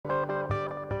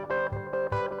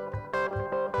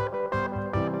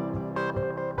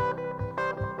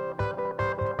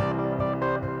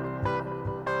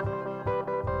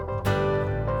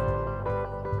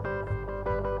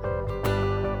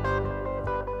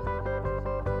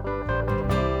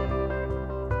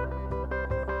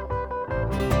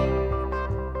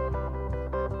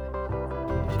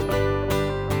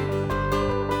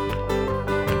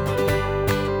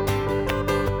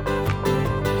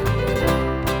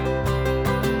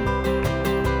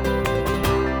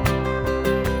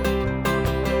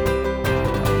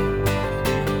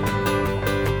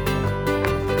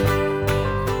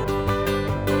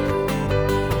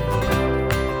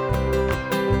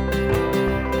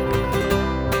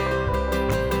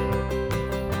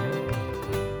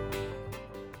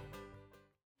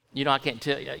I can't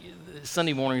tell you.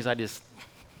 Sunday mornings,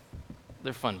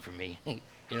 they're fun for me.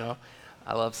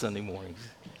 I love Sunday mornings.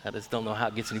 I just don't know how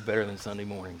it gets any better than Sunday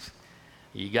mornings.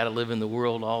 You got to live in the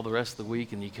world all the rest of the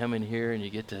week, and you come in here and you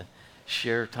get to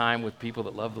share time with people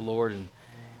that love the Lord.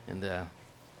 And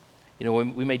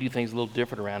we may do things a little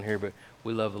different around here, but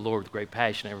we love the Lord with great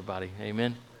passion, everybody.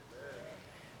 Amen?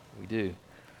 We do.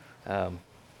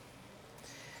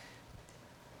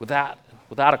 Without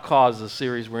a Cause, the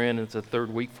series we're in, it's the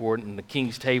third week for it, and The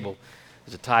King's Table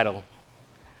is the title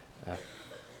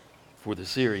for the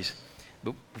series.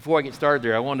 But before I get started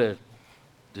there, I wanted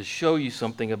to show you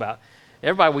something about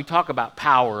everybody. We talk about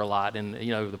power a lot, and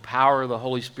the power of the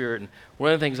Holy Spirit. And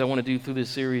one of the things I want to do through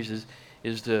this series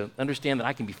is to understand that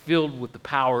I can be filled with the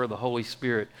power of the Holy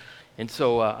Spirit. And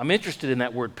so I'm interested in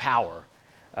that word power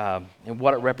and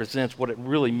what it represents, what it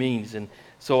really means. And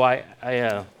so I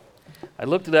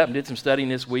looked it up and did some studying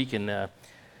this week. And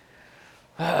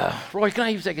Roy, can I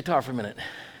use that guitar for a minute?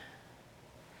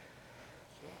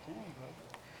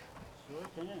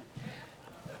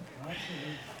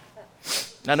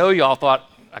 I know y'all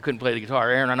thought I couldn't play the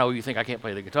guitar. Aaron, I know you think I can't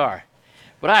play the guitar.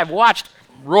 But I've watched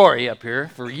Rory up here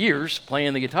for years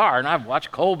playing the guitar, and I've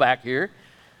watched Cole back here.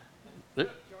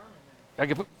 I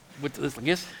can put with this, I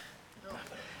guess.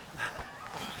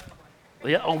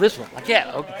 Yeah, on this one, like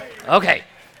that. Okay.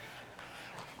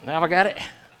 Now I got it.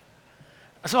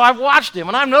 So I've watched him,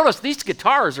 and I've noticed these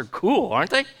guitars are cool, aren't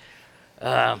they?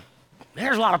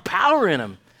 There's a lot of power in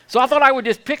them. So I thought I would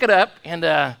just pick it up and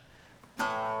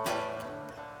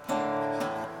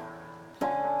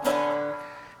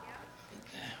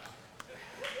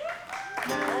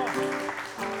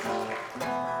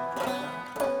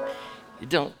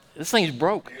this thing's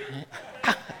broke.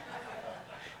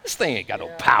 This thing ain't got no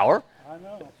power. I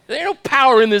know. There ain't no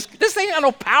power in this. This thing ain't got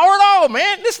no power at all,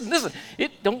 man. Listen.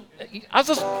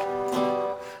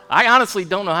 I honestly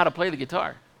don't know how to play the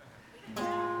guitar.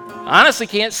 I honestly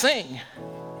can't sing.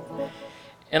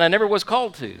 And I never was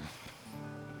called to.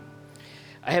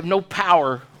 I have no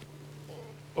power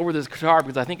over this guitar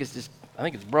because I think it's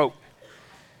broke.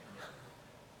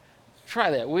 Try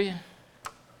that, will you?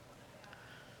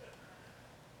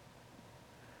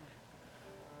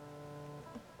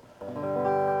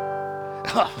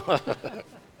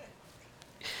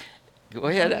 Go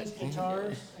ahead. These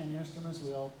guitars and instruments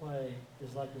we all play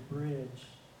is like a bridge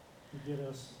to get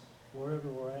us wherever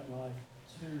we're at in life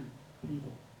to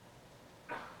people.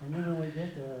 And then when we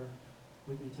get there,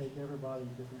 we can take everybody to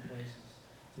different places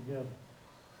together.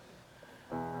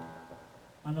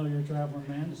 I know you're a traveling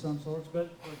man of some sorts, but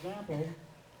for example,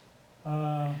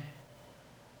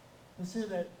 let's hear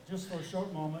that just for a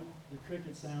short moment, the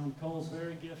cricket sound. Cole's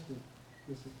very gifted.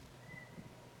 Listen.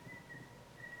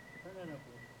 Turn that up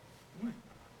a little.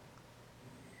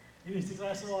 He needs a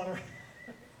glass of water.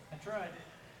 I tried.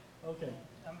 Okay.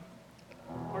 I'm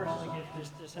partially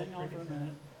gifted. Just hang on for a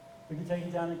minute. We can take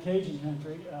you down to Cajun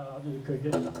country. I'll do the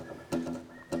cricket.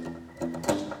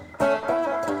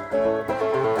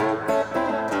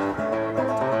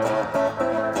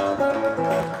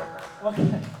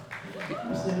 Okay.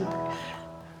 You see,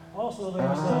 also,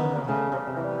 there's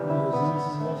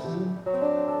easy lesson.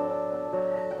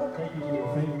 Take you to your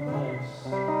favorite place.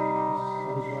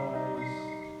 Close your eyes.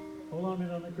 Hold on a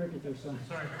minute on the cricket there, son.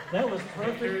 Sorry. That was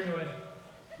perfect. Carried away.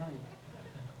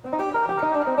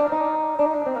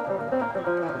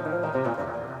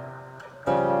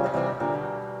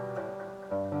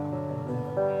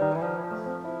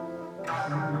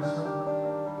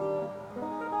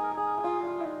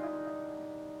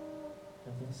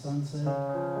 Sunset, your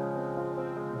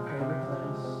favorite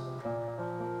place.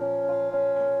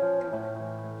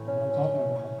 What I'm talking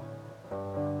about.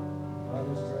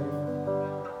 Father's grave.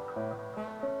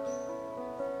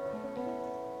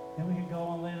 Then we can go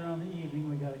on later on in the evening.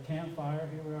 We got a campfire.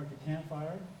 Here we are at the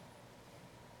campfire.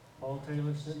 Paul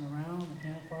Taylor sitting around the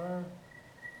campfire.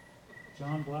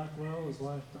 John Blackwell, his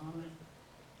wife Donna.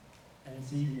 And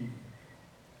it's evening.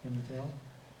 Can you tell?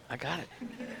 I got it.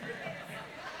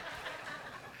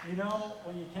 You know,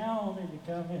 when you count on me to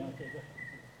come in, okay.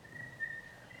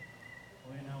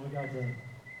 Well, we got the.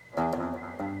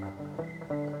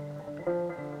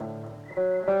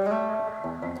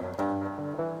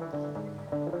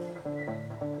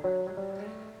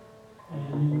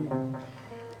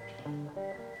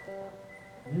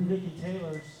 And then Vicki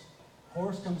Taylor's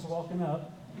horse comes walking up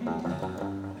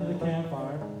to the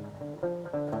campfire,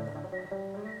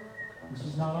 and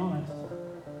she's not on it.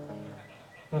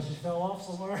 Because she fell off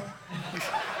somewhere.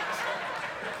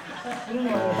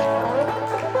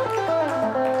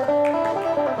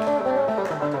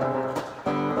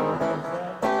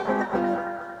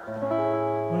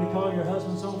 When you call your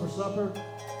husbands home for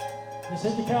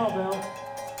Just hit the cowbell.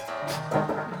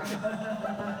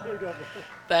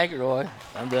 Thank you, Roy.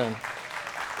 I'm done.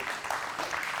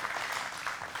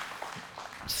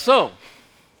 So,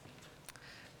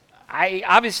 I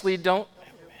obviously don't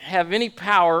have any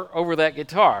power over that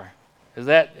guitar. Is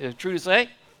that true to say?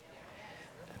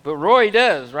 But Roy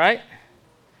does, right?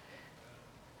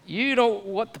 You know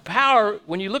what the power,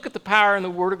 when you look at the power in the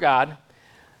Word of God,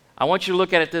 I want you to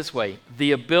look at it this way: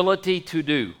 the ability to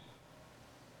do.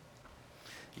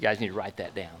 You guys need to write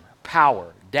that down.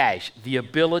 Power, dash, the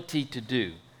ability to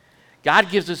do.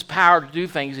 God gives us power to do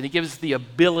things, and He gives us the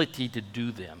ability to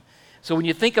do them. So when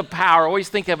you think of power, always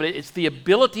think of it, it's the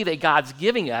ability that God's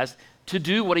giving us to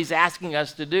do what He's asking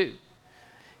us to do.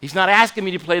 He's not asking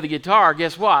me to play the guitar.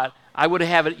 Guess what? I would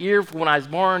have an ear from when I was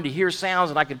born to hear sounds,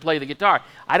 and I could play the guitar.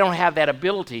 I don't have that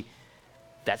ability.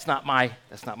 It's not my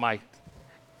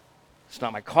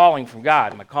calling from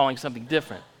God. My calling is something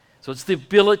different. So it's the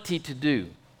ability to do.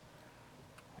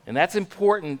 And that's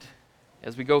important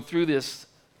as we go through this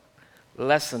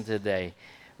lesson today.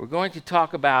 We're going to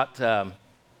talk about the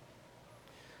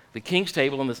king's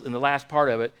table in the last part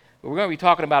of it. But we're going to be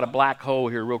talking about a black hole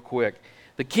here real quick.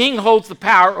 The king holds the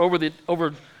power over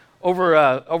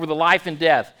the life and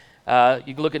death.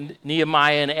 You can look at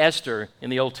Nehemiah and Esther in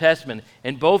the Old Testament,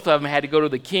 and both of them had to go to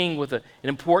the king with an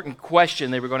important question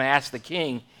they were going to ask the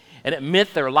king, and it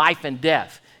meant their life and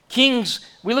death. Kings,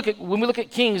 when we look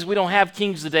at kings, we don't have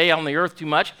kings today on the earth too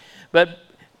much, but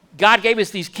God gave us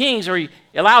these kings, or He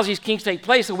allows these kings to take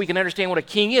place so we can understand what a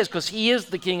king is, because He is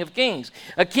the King of Kings.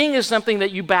 A king is something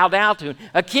that you bow down to.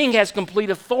 A king has complete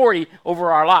authority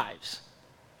over our lives.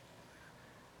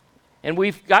 And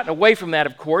we've gotten away from that,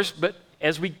 of course, but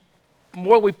the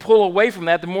more we pull away from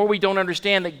that, the more we don't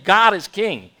understand that God is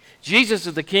king. Jesus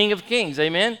is the King of Kings,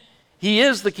 amen? He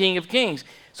is the King of Kings.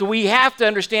 So we have to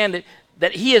understand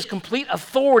that He has complete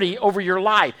authority over your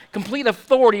life, complete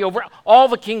authority over all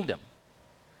the kingdom.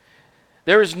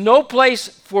 There is no place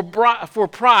for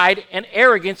pride and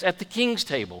arrogance at the king's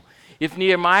table. If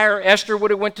Nehemiah or Esther would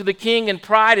have went to the king in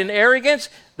pride and arrogance,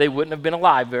 they wouldn't have been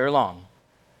alive very long.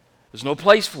 There's no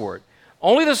place for it.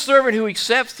 Only the servant who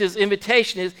accepts his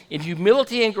invitation in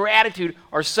humility and gratitude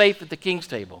are safe at the king's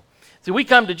table. See, we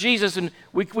come to Jesus and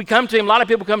we come to Him. A lot of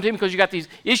people come to Him because you got these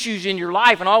issues in your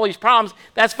life and all these problems.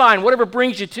 That's fine, whatever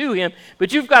brings you to Him.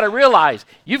 But you've got to realize,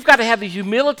 you've got to have the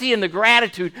humility and the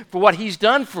gratitude for what He's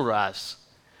done for us.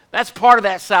 That's part of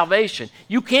that salvation.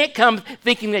 You can't come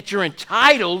thinking that you're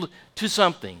entitled to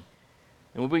something.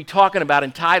 And we'll be talking about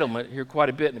entitlement here quite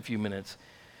a bit in a few minutes.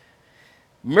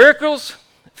 Miracles,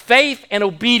 faith, and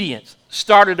obedience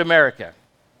started America.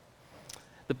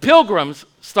 The Pilgrims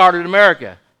started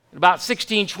America. In about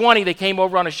 1620, they came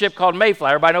over on a ship called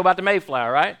Mayflower. Everybody know about the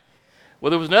Mayflower, right? Well,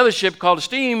 there was another ship called a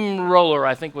steamroller,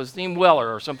 I think was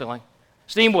Steamweller or something like that.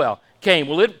 Steamwell came.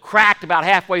 Well, it cracked about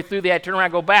halfway through. They had to turn around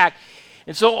and go back.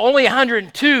 And so only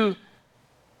 102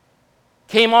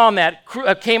 came on that,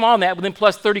 but then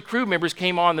plus 30 crew members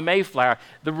came on the Mayflower.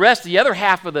 The rest, the other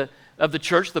half of the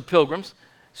church, the Pilgrims,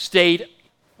 stayed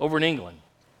over in England.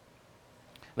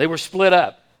 They were split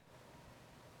up.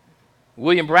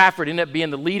 William Bradford ended up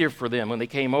being the leader for them when they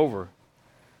came over.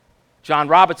 John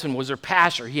Robinson was their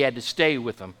pastor. He had to stay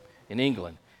with them in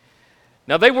England.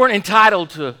 Now, they weren't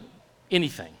entitled to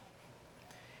anything.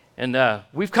 And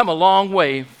we've come a long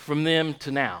way from them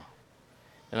to now.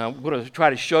 And I'm going to try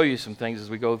to show you some things as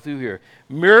we go through here.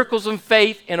 Miracles and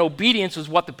faith and obedience is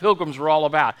what the Pilgrims were all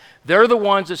about. They're the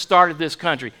ones that started this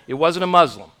country. It wasn't a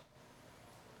Muslim.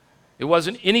 It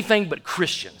wasn't anything but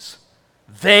Christians.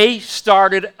 They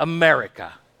started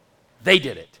America. They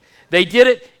did it. They did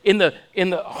it in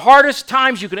the hardest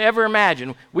times you can ever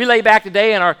imagine. We lay back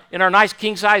today in our nice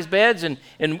king-size beds and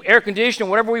air conditioning,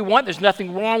 whatever we want. There's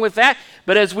nothing wrong with that.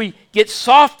 But as we get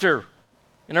softer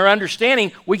in our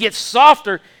understanding, we get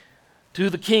softer to who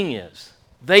the king is.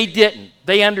 They didn't.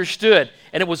 They understood.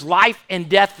 And it was life and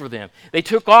death for them. They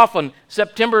took off on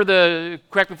September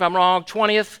correct me if I'm wrong,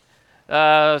 20th,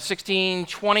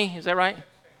 1620. Is that right?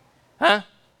 Huh?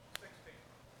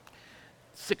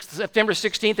 September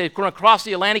 16th, they were going to cross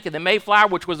the Atlantic in the Mayflower,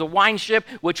 which was a wine ship,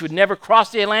 which would never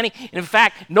cross the Atlantic. And in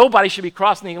fact, nobody should be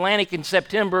crossing the Atlantic in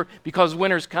September because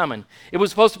winter's coming. It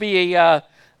was supposed to be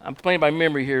I'm playing by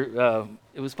memory here.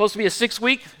 It was supposed to be a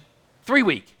 6-week,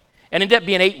 3-week, and ended up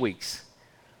being 8 weeks.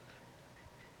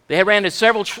 They had ran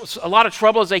into a lot of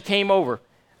trouble as they came over.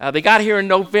 They got here in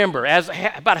November.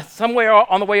 About somewhere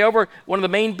on the way over, one of the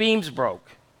main beams broke.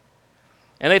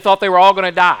 And they thought they were all going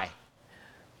to die.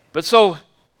 But so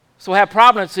how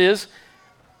Providence is,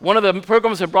 one of the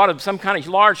Pilgrims had brought some kind of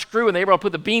large screw, and they were able to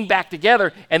put the beam back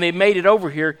together, and they made it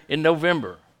over here in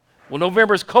November. Well,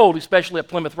 November is cold, especially at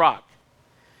Plymouth Rock.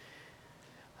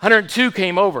 102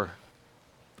 came over.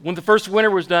 When the first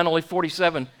winter was done, only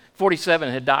 47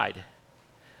 had died.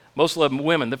 Most of them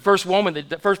women. The first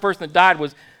person that died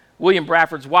was William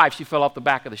Bradford's wife. She fell off the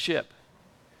back of the ship.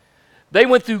 They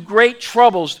went through great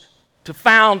troubles to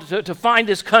find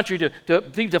this country, to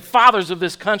be the fathers of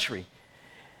this country.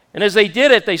 And as they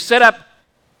did it, they set up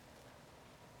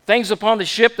things upon the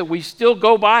ship that we still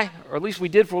go by, or at least we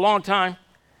did for a long time.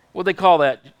 What do they call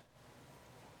that?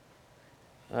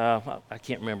 I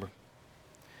can't remember.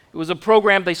 It was a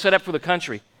program they set up for the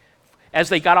country. As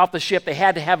they got off the ship, they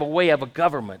had to have a way of a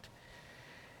government.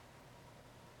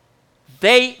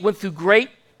 They went through great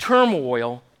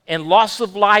turmoil and loss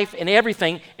of life and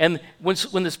everything. And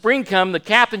when the spring came, the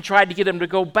captain tried to get them to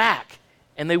go back,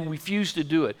 and they refused to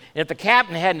do it. And if the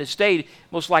captain hadn't stayed,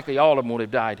 most likely all of them would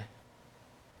have died.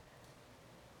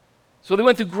 So they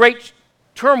went through great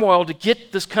turmoil to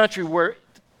get this country where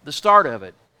the start of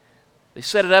it. They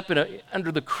set it up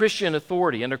under the Christian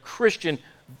authority, under Christian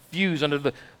views, under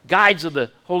the guides of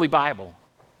the Holy Bible.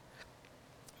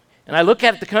 And I look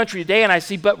at the country today and I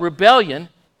see, but rebellion,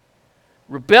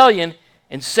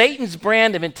 and Satan's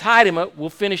brand of entitlement will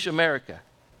finish America.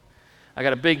 I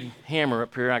got a big hammer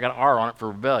up here, and I got an R on it for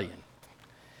rebellion.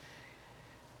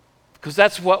 Because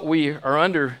that's what we are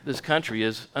under, this country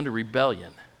is under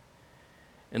rebellion.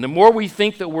 And the more we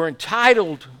think that we're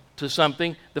entitled to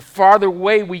something, the farther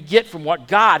away we get from what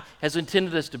God has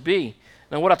intended us to be.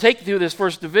 Now, what I'll take you through this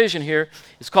first division here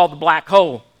is called the black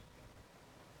hole.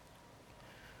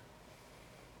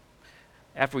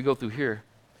 After we go through here.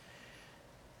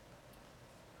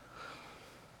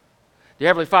 Dear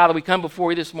Heavenly Father, we come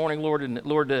before you this morning, Lord, and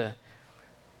Lord,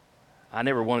 I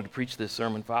never wanted to preach this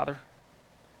sermon, Father,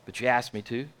 but you asked me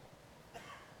to.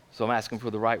 So I'm asking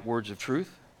for the right words of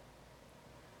truth,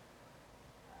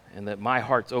 and that my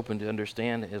heart's open to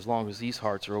understand as long as these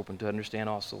hearts are open to understand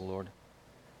also, Lord.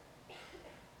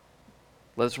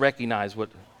 Let us recognize what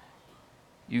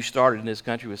you started in this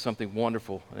country was something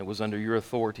wonderful, and it was under your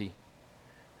authority,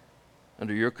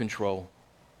 under your control.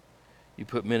 You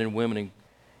put men and women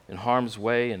in harm's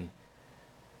way, and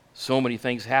so many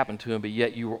things happened to them, but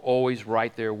yet you were always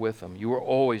right there with them. You were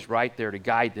always right there to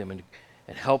guide them and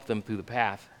help them through the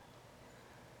path.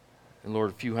 And Lord,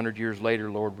 a few hundred years later,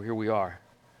 Lord, here we are.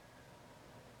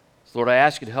 So Lord, I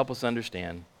ask you to help us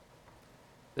understand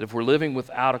that if we're living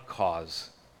without a cause,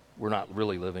 we're not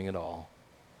really living at all.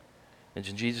 And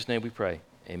in Jesus' name we pray,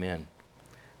 amen.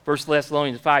 1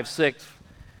 Thessalonians 5:6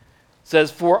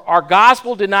 says, for our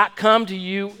gospel did not come to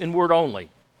you in word only.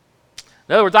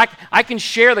 In other words, I can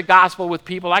share the gospel with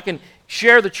people, I can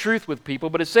share the truth with people,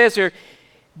 but it says here,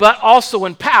 but also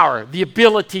in power, the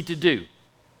ability to do.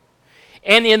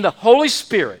 And in the Holy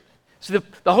Spirit. So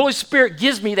the Holy Spirit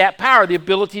gives me that power, the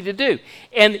ability to do.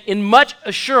 And in much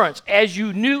assurance, as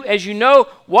you know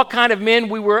what kind of men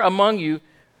we were among you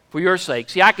for your sake.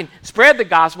 See, I can spread the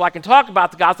gospel, I can talk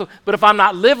about the gospel, but if I'm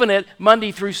not living it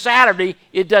Monday through Saturday,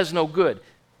 it does no good.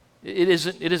 It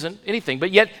isn't anything.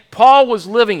 But yet, Paul was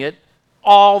living it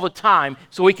all the time,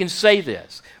 so he can say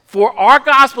this. For our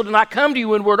gospel did not come to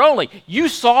you in word only. You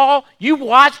saw, you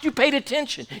watched, you paid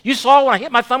attention. You saw when I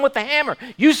hit my thumb with the hammer.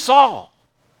 You saw.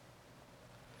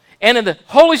 And in the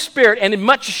Holy Spirit and in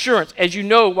much assurance, as you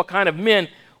know what kind of men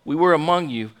we were among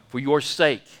you for your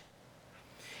sake.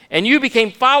 And you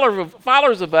became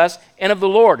followers of us and of the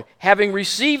Lord, having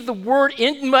received the word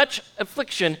in much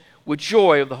affliction with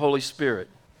joy of the Holy Spirit.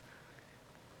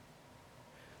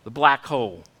 The black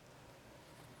hole.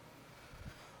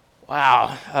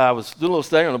 Wow, I was doing a little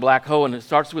study on the black hole, and it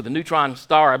starts with a neutron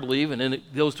star, I believe, and then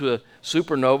it goes to a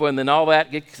supernova, and then all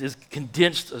that is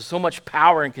condensed, so much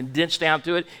power and condensed down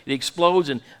to it, it explodes,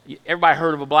 and everybody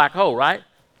heard of a black hole, right?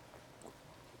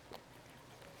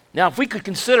 Now, if we could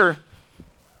consider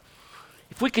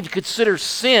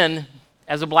sin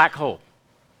as a black hole,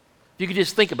 if you could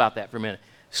just think about that for a minute,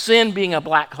 sin being a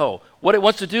black hole, what it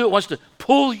wants to do, it wants to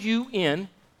pull you in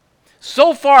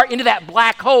so far into that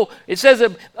black hole, it says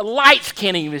that lights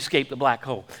can't even escape the black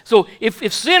hole. So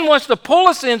if sin wants to pull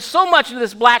us in so much into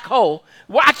this black hole,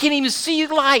 well, I can't even see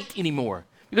light anymore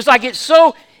because I get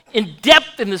so in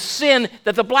depth in the sin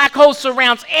that the black hole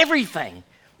surrounds everything.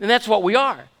 And that's what we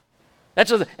are.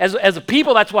 That's as a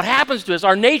people, that's what happens to us.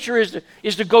 Our nature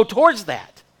is to go towards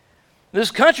that. In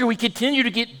this country, we continue to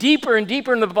get deeper and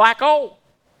deeper into the black hole.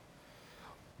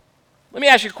 Let me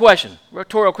ask you a question,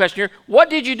 rhetorical question here. What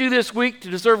did you do this week to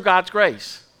deserve God's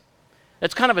grace?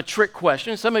 That's kind of a trick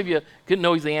question. Some of you couldn't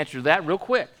know the answer to that real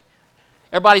quick.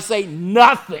 Everybody say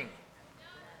nothing.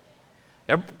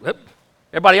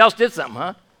 Everybody else did something,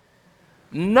 huh?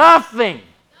 Nothing.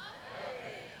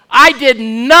 I did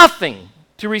nothing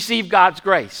to receive God's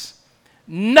grace.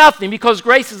 Nothing, because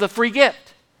grace is a free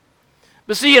gift.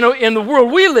 But see, in the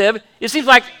world we live, it seems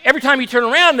like every time you turn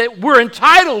around that we're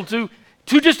entitled to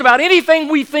just about anything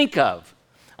we think of.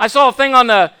 I saw a thing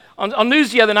on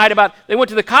news the other night about they went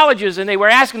to the colleges and they were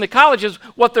asking the colleges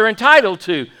what they're entitled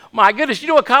to. My goodness, you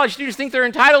know what college students think they're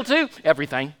entitled to?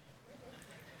 Everything.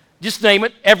 Just name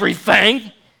it,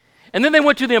 everything. And then they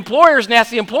went to the employers and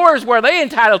asked the employers where they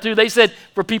entitled to. They said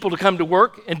for people to come to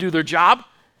work and do their job.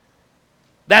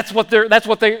 That's what they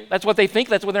think.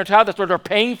 That's what they're entitled. That's what they're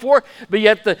paying for. But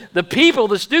yet the people,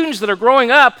 the students that are growing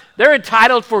up, they're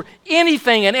entitled for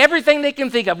anything and everything they can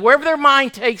think of, wherever their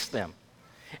mind takes them.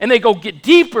 And they go get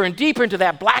deeper and deeper into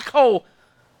that black hole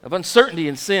of uncertainty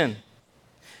and sin.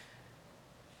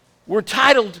 We're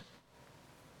entitled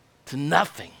to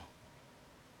nothing.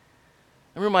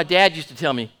 I remember my dad used to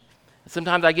tell me,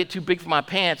 sometimes I get too big for my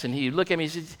pants, and he'd look at me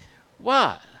and say,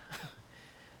 "What?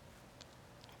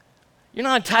 You're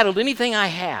not entitled to anything I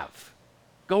have.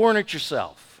 Go earn it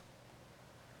yourself."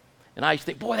 And I used to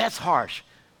think, boy, that's harsh.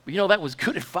 But you know, that was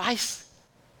good advice.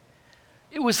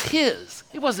 It was his.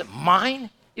 It wasn't mine.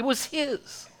 It was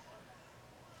his.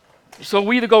 So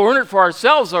we either go earn it for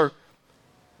ourselves or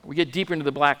we get deeper into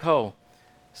the black hole.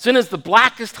 Sin is the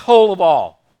blackest hole of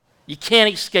all. You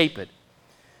can't escape it.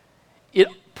 It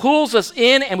pulls us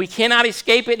in and we cannot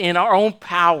escape it in our own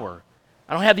power.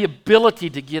 I don't have the ability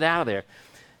to get out of there.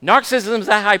 Narcissism, is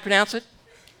that how I pronounce it?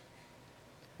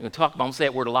 I'm going to talk about, I'm going to say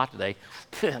that word a lot today.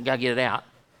 I've got to get it out.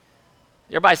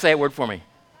 Everybody say that word for me.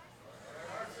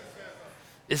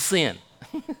 It's sin.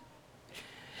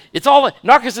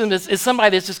 Narcissism is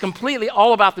somebody that's just completely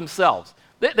all about themselves.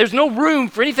 There's no room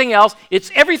for anything else.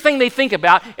 It's everything they think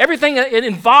about, everything they're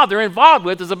involved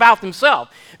with is about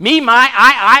themselves. Me, my,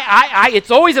 I.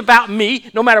 It's always about me.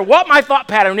 No matter what my thought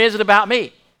pattern is, it's about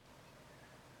me.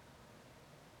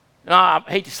 I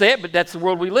hate to say it, but that's the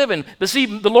world we live in. But see,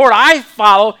 the Lord I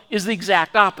follow is the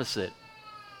exact opposite.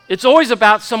 It's always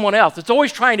about someone else. It's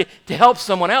always trying to help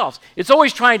someone else. It's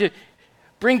always trying to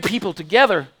bring people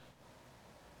together.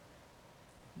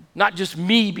 Not just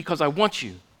me because I want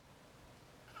you.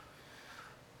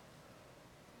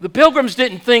 The Pilgrims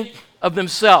didn't think of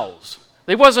themselves.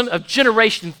 They wasn't a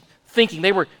generation thinking.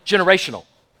 They were generational.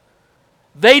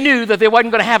 They knew that they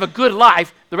wasn't going to have a good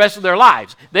life the rest of their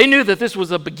lives. They knew that this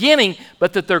was a beginning,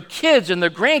 but that their kids and their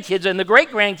grandkids and the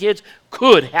great-grandkids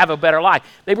could have a better life.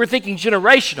 They were thinking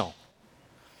generational.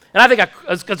 And I think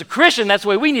as a Christian, that's the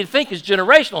way we need to think, is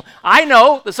generational. I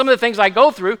know that some of the things I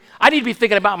go through, I need to be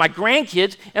thinking about my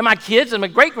grandkids and my kids and my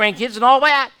great-grandkids and all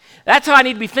that. That's how I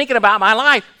need to be thinking about my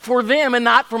life, for them and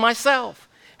not for myself.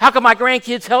 How can my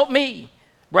grandkids help me?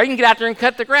 Braden, get out there and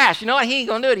cut the grass. You know what? He ain't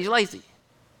going to do it. He's lazy.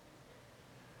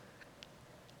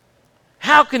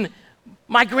 How can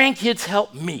my grandkids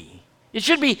help me? It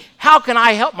should be, how can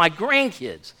I help my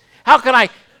grandkids? How can I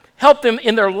help them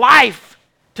in their life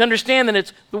to understand that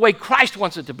it's the way Christ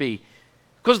wants it to be?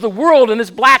 Because the world and this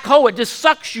black hole, it just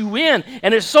sucks you in,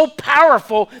 and it's so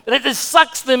powerful that it just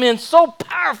sucks them in so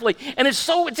powerfully, and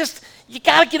you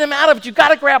got to get them out of it. You got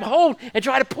to grab hold and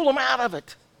try to pull them out of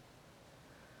it.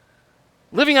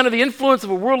 Living under the influence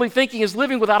of a worldly thinking is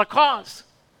living without a cause.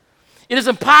 It is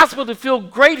impossible to feel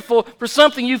grateful for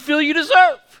something you feel you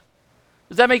deserve.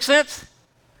 Does that make sense?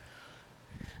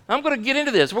 I'm going to get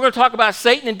into this. We're going to talk about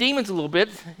Satan and demons a little bit.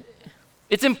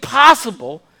 It's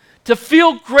impossible to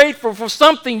feel grateful for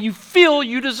something you feel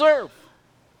you deserve.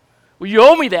 Well, you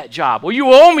owe me that job. Well, you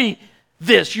owe me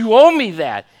this. You owe me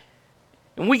that.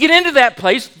 And we get into that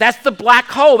place, that's the black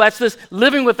hole. That's this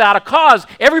living without a cause.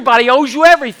 Everybody owes you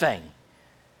everything.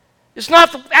 That's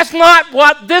not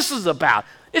what this is about.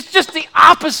 It's just the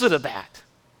opposite of that.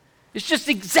 It's just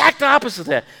the exact opposite of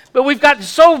that. But we've gotten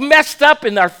so messed up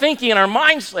in our thinking and our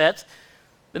mindsets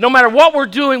that no matter what we're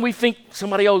doing, we think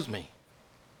somebody owes me.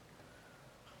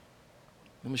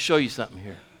 Let me show you something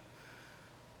here.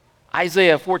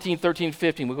 Isaiah 14, 13,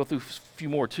 15. We'll go through a few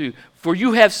more too. For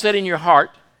you have said in your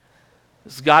heart,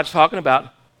 this is God's talking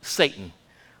about Satan,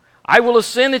 I will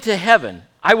ascend into heaven.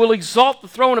 I will exalt the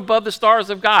throne above the stars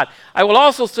of God. I will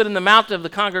also sit in the mountain of the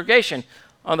congregation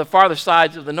on the farther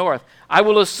sides of the north. I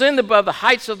will ascend above the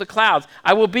heights of the clouds.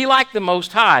 I will be like the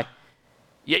Most High.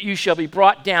 Yet you shall be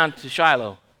brought down to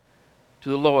Shiloh, to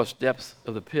the lowest depths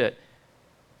of the pit.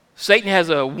 Satan has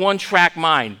a one-track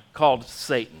mind called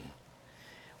Satan.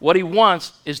 What he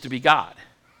wants is to be God.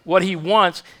 What he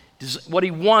wants is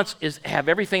to have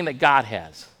everything that God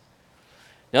has.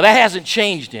 Now that hasn't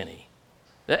changed any.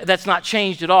 That's not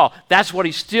changed at all. That's what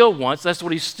he still wants. That's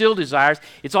what he still desires.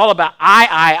 It's all about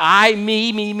I,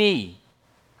 me.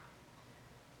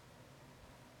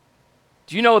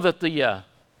 Do you know that the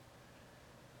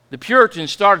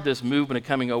Puritans started this movement of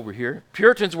coming over here?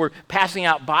 Puritans were passing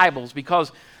out Bibles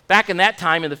because back in that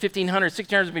time, in the 1500s,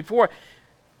 1600s before,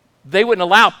 they wouldn't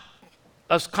allow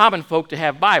us common folk to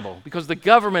have Bible because the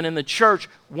government and the church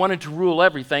wanted to rule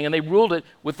everything, and they ruled it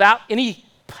without any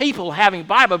people having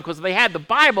Bible, because if they had the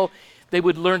Bible, they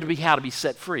would learn how to be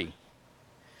set free.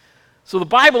 So the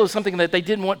Bible is something that they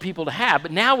didn't want people to have,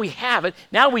 but now we have it.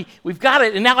 Now we've got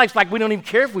it, and now it's like we don't even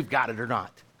care if we've got it or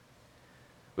not.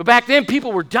 But back then,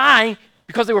 people were dying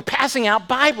because they were passing out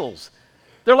Bibles.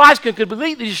 Their lives could be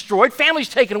completely destroyed, families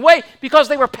taken away because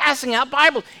they were passing out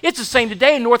Bibles. It's the same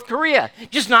today in North Korea,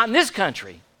 just not in this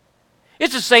country.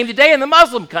 It's the same today in the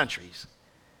Muslim countries.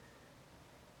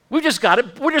 We've just got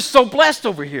it. We're just so blessed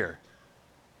over here.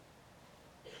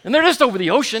 And they're just over the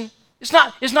ocean. It's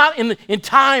not in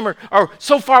time or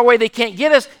so far away they can't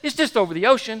get us. It's just over the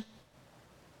ocean.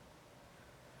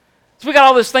 So we got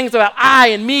all these things about I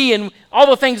and me and all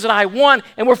the things that I want,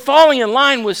 and we're falling in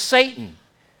line with Satan.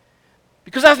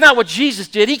 Because that's not what Jesus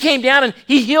did. He came down and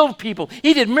he healed people.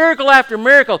 He did miracle after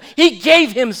miracle. He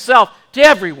gave himself to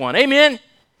everyone. Amen?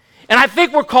 And I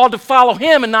think we're called to follow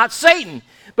him and not Satan.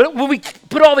 But when we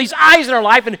put all these eyes in our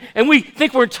life and we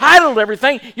think we're entitled to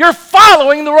everything, you're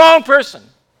following the wrong person.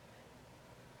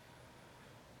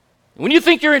 When you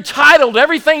think you're entitled to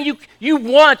everything you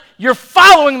want, you're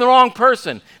following the wrong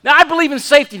person. Now, I believe in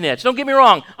safety nets. Don't get me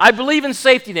wrong. I believe in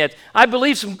safety nets. I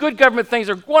believe some good government things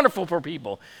are wonderful for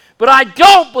people. But I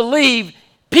don't believe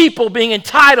people being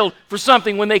entitled for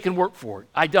something when they can work for it.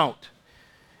 I don't.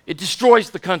 It destroys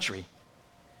the country.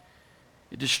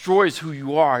 It destroys who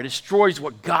you are. It destroys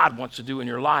what God wants to do in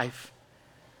your life.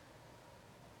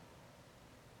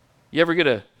 You ever get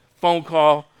a phone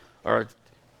call or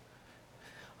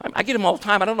I get them all the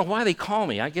time. I don't know why they call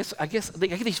me. I guess I get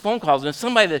these phone calls, and it's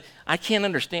somebody that I can't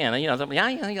understand. You know,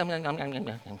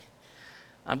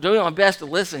 I'm doing my best to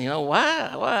listen. You know,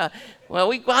 why? Well,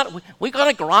 we got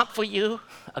a grant for you.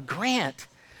 A grant?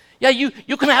 Yeah, you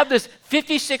can have this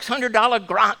 $5,600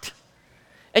 grant,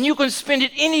 and you can spend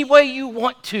it any way you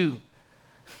want to.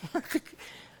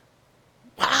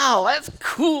 Wow, that's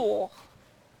cool.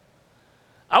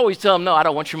 I always tell them, no, I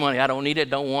don't want your money. I don't need it.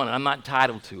 Don't want it. I'm not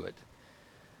entitled to it.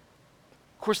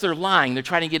 Of course, they're lying. They're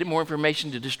trying to get more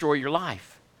information to destroy your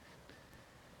life.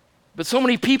 But so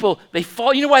many people, they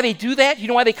fall. You know why they do that? You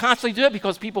know why they constantly do it?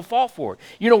 Because people fall for it.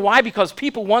 You know why? Because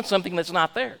people want something that's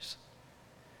not theirs.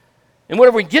 And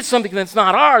whenever we get something that's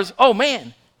not ours, oh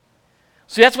man.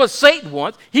 See, that's what Satan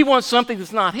wants. He wants something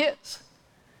that's not his.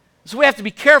 So we have to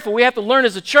be careful. We have to learn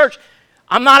as a church,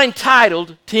 I'm not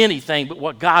entitled to anything but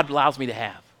what God allows me to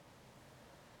have.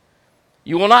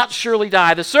 You will not surely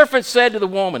die. The serpent said to the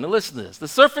woman, and listen to this. The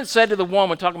serpent said to the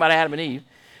woman, talking about Adam and Eve,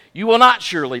 you will not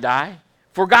surely die.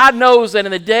 For God knows that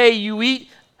in the day you eat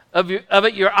of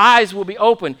it, your eyes will be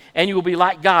open, and you will be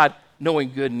like God,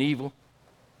 knowing good and evil.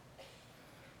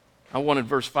 I wanted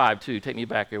verse 5 too. Take me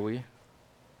back there, will you?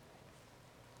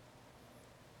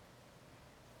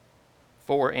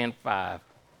 4 and 5.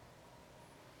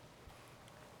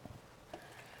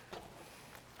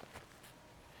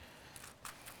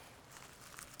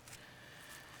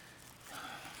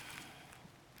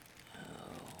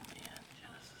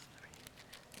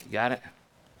 Got it?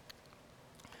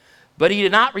 But he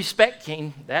did not respect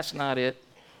Cain. That's not it.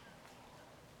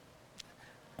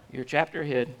 You're a chapter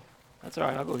ahead. That's all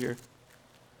right, I'll go here.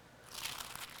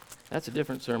 That's a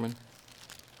different sermon.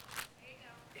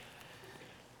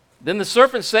 Then the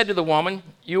serpent said to the woman,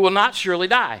 you will not surely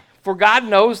die. For God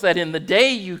knows that in the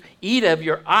day you eat of,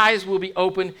 your eyes will be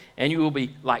open, and you will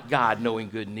be like God, knowing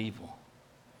good and evil.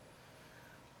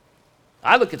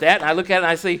 I look at that, and I look at it, and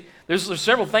I say, there's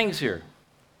several things here.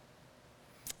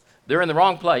 They're in the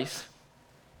wrong place.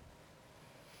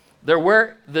 They're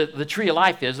where the tree of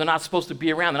life is. They're not supposed to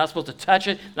be around. They're not supposed to touch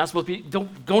it. They're not supposed to be,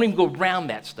 don't even go around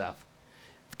that stuff.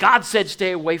 God said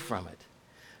stay away from it.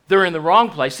 They're in the wrong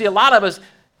place. See, a lot of us,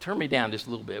 turn me down just a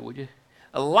little bit, would you?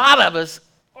 A lot of us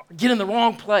get in the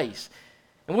wrong place.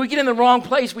 And when we get in the wrong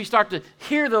place, we start to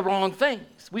hear the wrong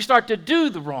things. We start to do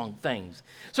the wrong things.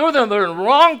 So they're in the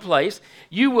wrong place.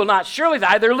 You will not surely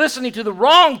die. They're listening to the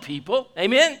wrong people.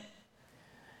 Amen?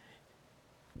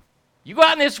 You go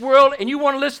out in this world and you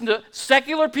want to listen to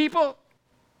secular people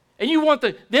and you want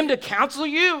them to counsel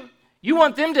you. You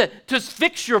want them to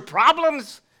fix your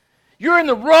problems. You're in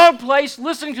the wrong place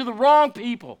listening to the wrong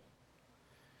people.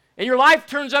 And your life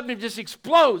turns up and it just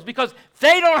explodes because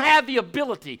they don't have the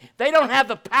ability. They don't have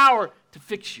the power to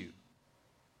fix you.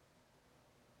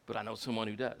 But I know someone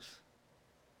who does.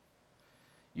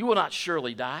 You will not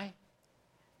surely die.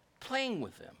 Playing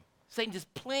with them. Satan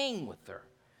just playing with her.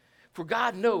 For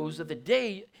God knows that the day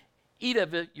you eat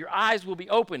of it, your eyes will be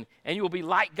open, and you will be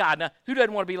like God. Now, who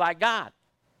doesn't want to be like God?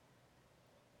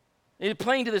 It's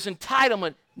playing to this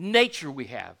entitlement nature we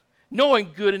have,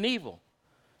 knowing good and evil.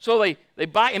 So they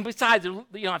buy, and besides,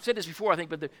 I've said this before, I think,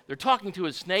 but they're talking to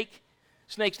a snake.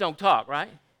 Snakes don't talk, right?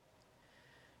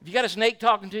 If you got a snake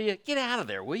talking to you, get out of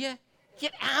there, will you?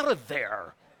 Get out of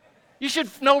there. You should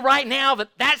know right now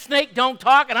that snake don't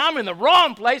talk, and I'm in the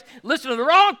wrong place, listening to the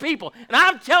wrong people. And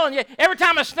I'm telling you, every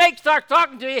time a snake starts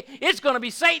talking to you, it's going to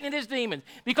be Satan and his demons,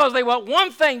 because they want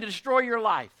one thing to destroy your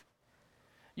life.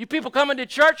 You people coming to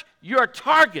church, you're a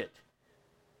target.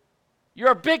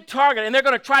 You're a big target, and they're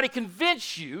going to try to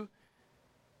convince you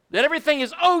that everything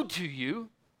is owed to you,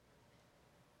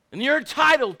 and you're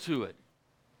entitled to it.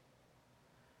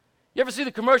 You ever see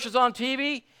the commercials on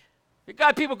TV? You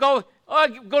got people going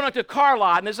up to a car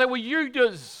lot, and they say, well, you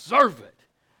deserve it.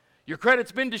 Your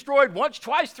credit's been destroyed once,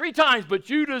 twice, 3 times, but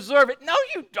you deserve it. No,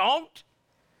 you don't.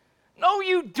 No,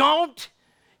 you don't.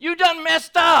 You done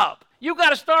messed up. You got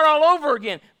to start all over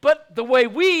again. But the way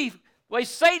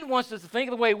Satan wants us to think,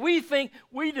 the way we think,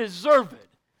 we deserve it.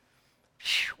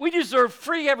 We deserve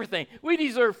free everything. We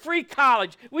deserve free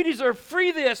college. We deserve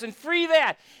free this and free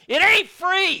that. It ain't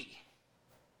free.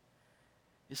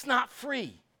 It's not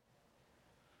free.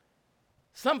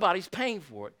 Somebody's paying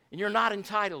for it, and you're not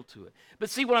entitled to it. But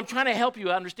see, what I'm trying to help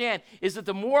you understand is that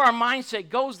the more our mindset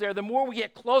goes there, the more we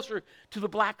get closer to the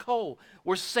black hole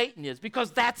where Satan is,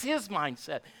 because that's his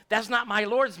mindset. That's not my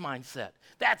Lord's mindset.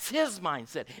 That's his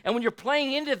mindset. And when you're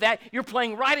playing into that, you're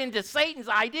playing right into Satan's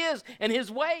ideas and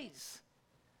his ways.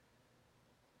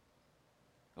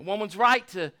 A woman's right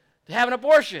to have an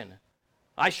abortion.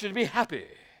 I should be happy.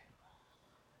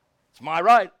 It's my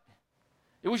right.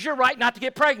 It was your right not to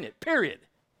get pregnant, period.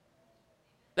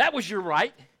 That was your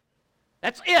right.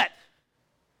 That's it.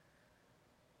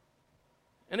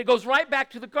 And it goes right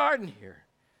back to the garden here.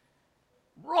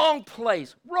 Wrong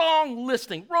place, wrong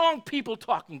listening, wrong people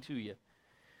talking to you.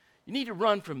 You need to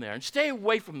run from there and stay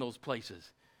away from those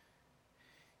places.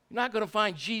 You're not going to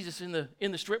find Jesus in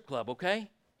the strip club, okay?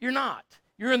 You're not.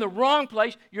 You're in the wrong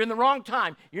place. You're in the wrong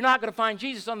time. You're not going to find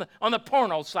Jesus on the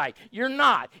porno site. You're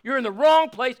not. You're in the wrong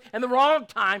place and the wrong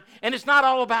time, and it's not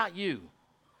all about you.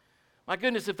 My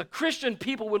goodness, if the Christian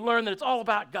people would learn that it's all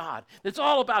about God, that it's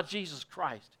all about Jesus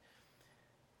Christ,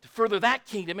 to further that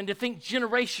kingdom and to think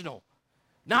generational,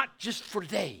 not just for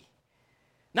today,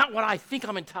 not what I think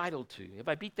I'm entitled to. Have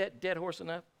I beat that dead horse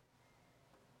enough?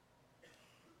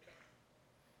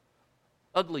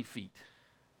 Ugly feet.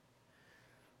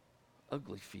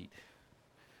 Ugly feet.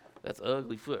 That's an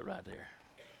ugly foot right there.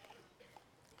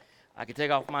 I could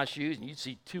take off my shoes and you'd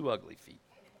see 2 ugly feet.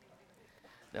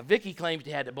 Now, Vicky claims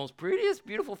she had the most prettiest,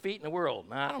 beautiful feet in the world.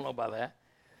 Now, I don't know about that.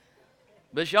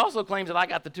 But she also claims that I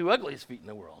got the 2 ugliest feet in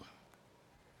the world.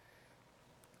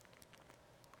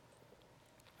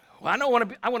 Well, I want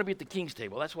to be at the king's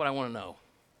table. That's what I want to know.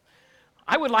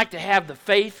 I would like to have the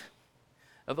faith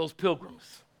of those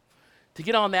pilgrims to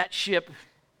get on that ship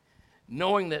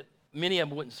knowing that many of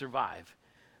them wouldn't survive,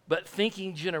 but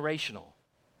thinking generational,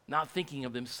 not thinking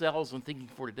of themselves and thinking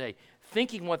for today,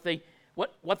 thinking what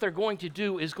they're going to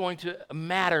do is going to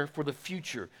matter for the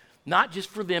future, not just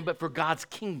for them, but for God's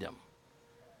kingdom.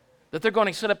 That they're going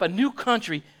to set up a new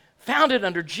country founded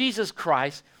under Jesus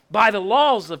Christ, by the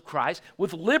laws of Christ,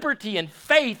 with liberty and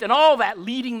faith and all that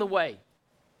leading the way.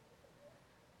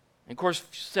 And of course,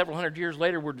 several hundred years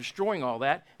later, we're destroying all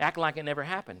that, acting like it never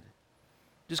happened.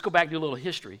 Just go back and do a little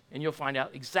history, and you'll find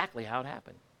out exactly how it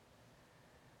happened.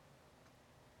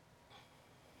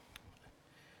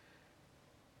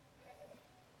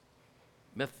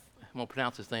 I'm going to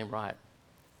pronounce his name right.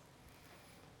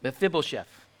 Mephibosheth.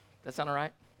 That sound all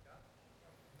right?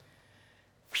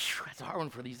 Whew, that's a hard one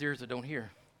for these ears that don't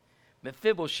hear.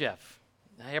 Mephibosheth.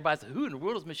 Now everybody says, who in the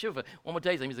world is Mephibosheth? Well, I'm going to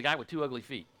tell you something. He's a guy with 2 ugly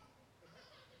feet.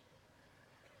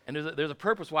 And there's a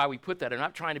purpose why we put that. I'm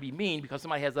not trying to be mean because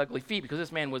somebody has ugly feet, because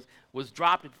this man was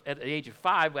dropped at the age of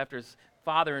 5 after his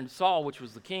father and Saul, which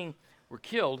was the king, were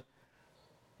killed.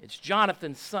 It's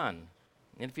Jonathan's son.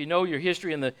 And if you know your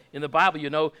history in the Bible,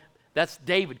 you know that's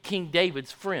David, King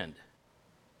David's friend.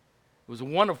 He was a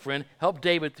wonderful friend, helped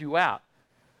David throughout.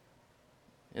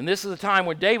 And this is a time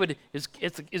when David is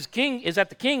at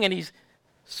the king, and he's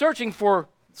searching for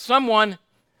someone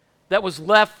that was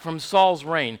left from Saul's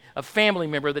reign, a family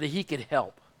member that he could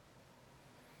help.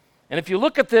 And if you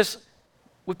look at this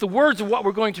with the words of what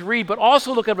we're going to read, but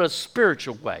also look at it a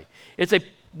spiritual way, it's a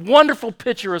wonderful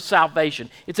picture of salvation.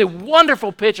 It's a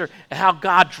wonderful picture of how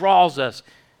God draws us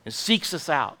and seeks us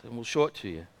out, and we'll show it to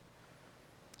you.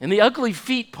 And the ugly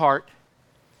feet part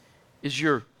is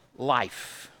your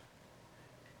life.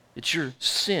 It's your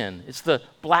sin. It's the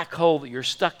black hole that you're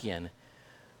stuck in.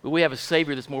 But we have a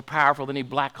Savior that's more powerful than any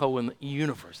black hole in the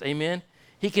universe. Amen?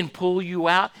 He can pull you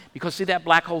out because, see, that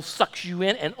black hole sucks you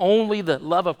in, and only the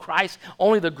love of Christ,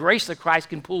 only the grace of Christ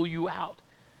can pull you out.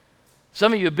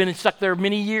 Some of you have been stuck there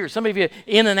many years. Some of you are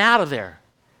in and out of there.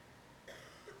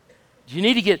 You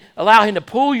need to allow Him to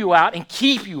pull you out and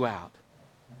keep you out.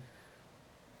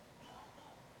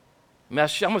 I'm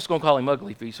just going to call him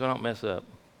Ugly Feet so I don't mess up.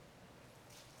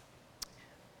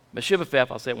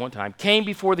 Mephibosheth, I'll say it one time, came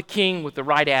before the king with the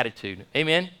right attitude.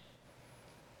 Amen?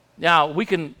 Now,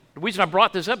 the reason I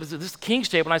brought this up is that this king's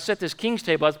table, and I set this king's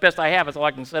table, that's the best I have, that's all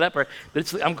I can set up, but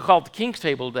I'm going to call it the king's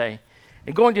table today.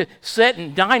 And going to sit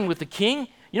and dine with the king,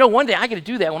 one day I got to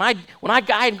do that. When I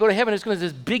die and go to heaven, there's going to be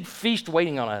this big feast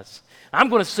waiting on us. I'm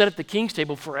going to sit at the king's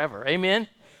table forever. Amen?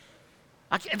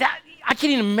 I can't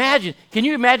even imagine. Can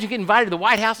you imagine getting invited to the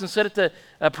White House and sit at the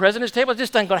president's table? It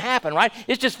just ain't going to happen, right?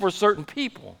 It's just for certain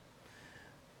people.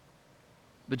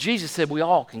 But Jesus said we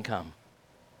all can come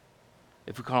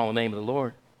if we call on the name of the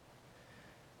Lord.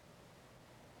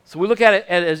 So we look at it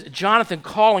as Jonathan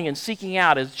calling and seeking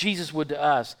out as Jesus would to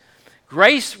us.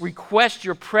 Grace requests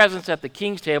your presence at the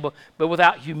king's table, but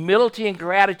without humility and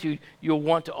gratitude, you'll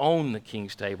want to own the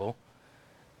king's table.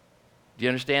 Do you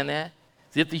understand that?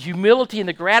 If the humility and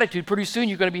the gratitude, pretty soon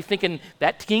you're going to be thinking,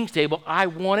 that king's table, I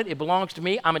want it, it belongs to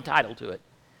me, I'm entitled to it.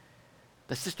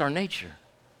 That's just our nature.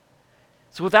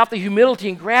 So without the humility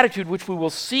and gratitude, which we will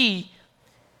see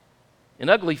in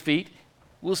Ugly Feet,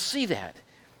 we'll see that.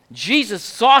 Jesus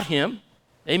sought him,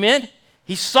 amen?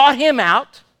 He sought him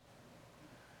out,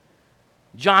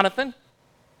 Jonathan,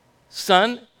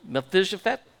 son,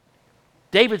 Mephibosheth.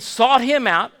 David sought him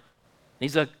out.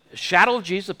 He's a shadow of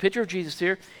Jesus, a picture of Jesus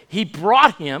here. He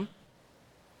brought him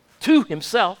to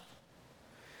himself,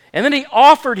 and then he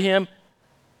offered him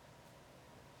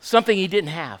something he didn't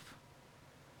have.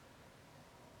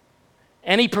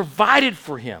 And he provided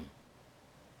for him.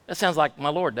 That sounds like my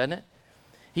Lord, doesn't it?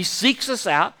 He seeks us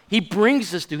out. He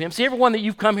brings us to him. See, everyone that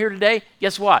you've come here today,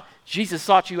 guess what? Jesus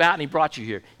sought you out and he brought you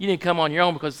here. You didn't come on your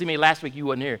own because, see me, last week you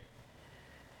wasn't here.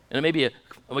 And maybe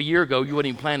a year ago you wasn't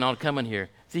even planning on coming here.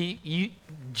 See,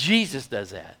 Jesus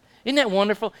does that. Isn't that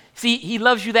wonderful? See, he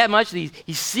loves you that much that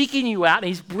he's seeking you out and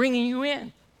he's bringing you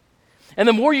in. And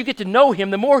the more you get to know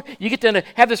him, the more you get to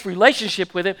have this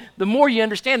relationship with him, the more you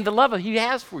understand the love that he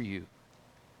has for you.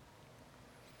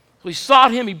 So he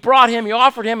sought him, he brought him, he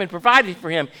offered him, and provided for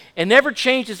him, and never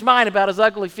changed his mind about his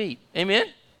ugly feet. Amen?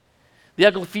 The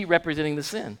ugly feet representing the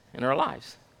sin in our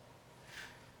lives.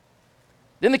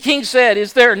 Then the king said,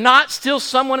 "Is there not still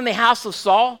someone in the house of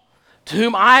Saul to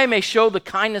whom I may show the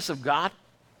kindness of God?"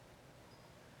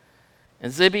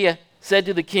 And Zibiah said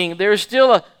to the king, "There is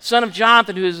still a son of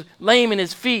Jonathan who is lame in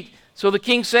his feet." So the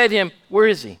king said to him, "Where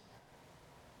is he?"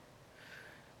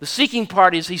 The seeking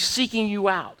part is he's seeking you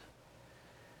out.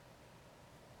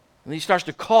 And he starts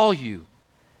to call you.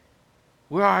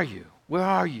 Where are you? Where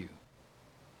are you?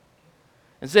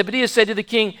 And Zebediah said to the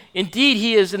king, "Indeed,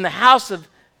 he is in the house of,"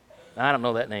 I don't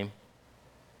know that name,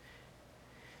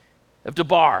 "of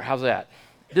Debar." How's that?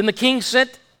 Then the king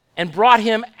sent and brought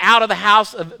him out of the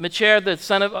house of Machir, the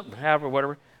son of,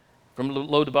 whatever, from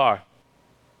Lo-Debar.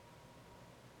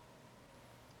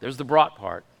 There's the brought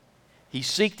part. He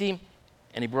seeked him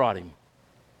and he brought him.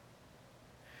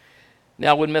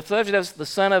 Now, when Mephibosheth, the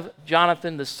son of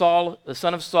Jonathan, the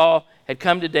son of Saul, had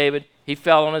come to David, he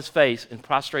fell on his face and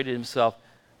prostrated himself.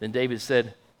 Then David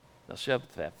said,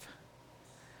 "Mephibosheth."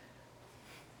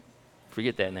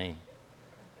 Forget that name.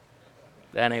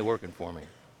 That ain't working for me.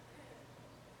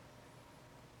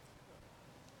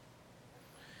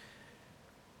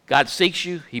 God seeks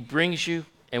you, he brings you,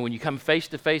 and when you come face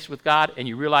to face with God and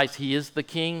you realize he is the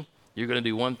king, you're going to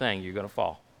do one thing: you're going to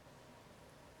fall.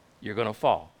 You're going to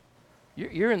fall.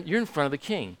 You're in front of the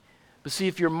king. But see,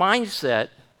 if your mindset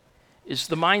is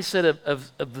the mindset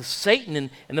of the Satan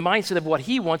and the mindset of what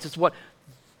he wants, it's what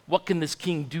can this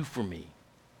king do for me?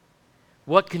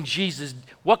 What can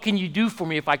you do for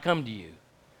me if I come to you?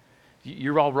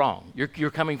 You're all wrong. You're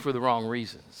coming for the wrong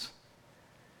reasons.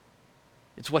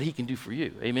 It's what he can do for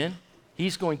you. Amen?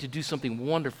 He's going to do something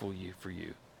wonderful for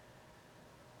you.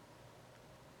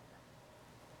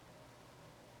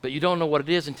 But you don't know what it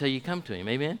is until you come to him.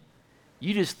 Amen?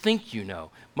 You just think you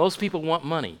know. Most people want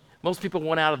money. Most people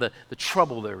want out of the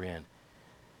trouble they're in.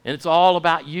 And it's all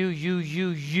about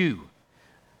you.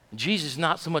 Jesus is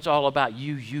not so much all about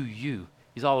you.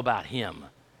 He's all about him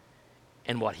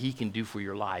and what he can do for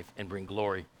your life and bring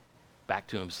glory back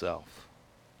to himself.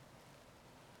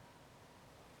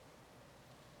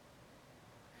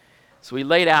 So he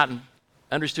laid out and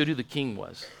understood who the king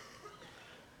was.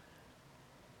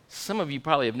 Some of you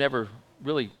probably have never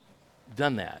really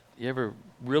done that. You ever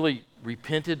really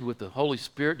repented with the Holy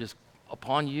Spirit just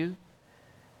upon you?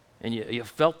 And you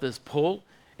felt this pull,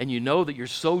 and you know that you're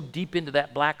so deep into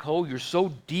that black hole, you're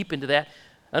so deep into that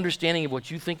understanding of what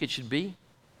you think it should be?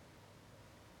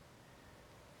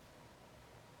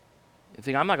 You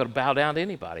think, I'm not going to bow down to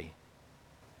anybody.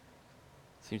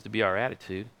 Seems to be our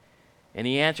attitude. And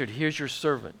he answered, here's your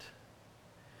servant.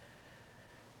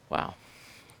 Wow.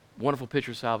 Wonderful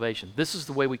picture of salvation. This is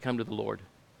the way we come to the Lord.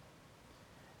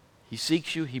 He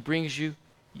seeks you, he brings you,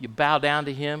 you bow down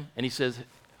to him, and he says,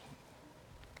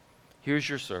 here's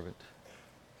your servant.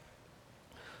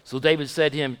 So David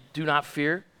said to him, do not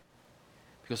fear,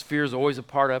 because fear is always a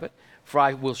part of it, for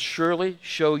I will surely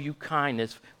show you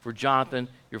kindness for Jonathan,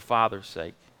 your father's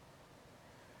sake.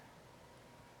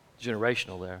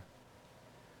 Generational there.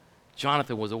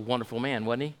 Jonathan was a wonderful man,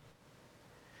 wasn't he?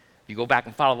 If you go back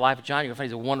and follow the life of Jonathan, you're going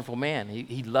to find he's a wonderful man.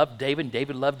 He loved David, and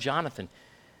David loved Jonathan.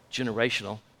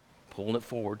 Generational, pulling it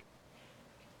forward.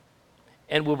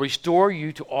 And will restore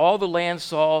you to all the land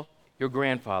Saul, your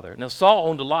grandfather. Now, Saul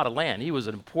owned a lot of land. He was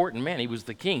an important man. He was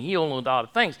the king. He owned a lot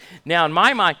of things. Now, in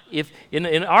my mind, if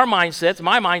in our mindsets,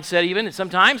 my mindset even,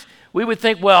 sometimes we would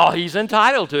think, well, he's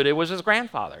entitled to it. It was his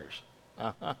grandfather's.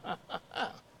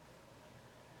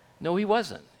 No, he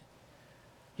wasn't.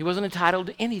 He wasn't entitled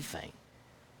to anything.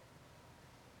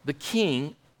 The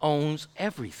king owns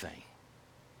everything.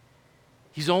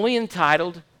 He's only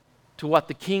entitled to what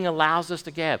the king allows us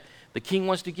to have. The king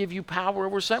wants to give you power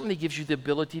over something, he gives you the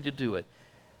ability to do it.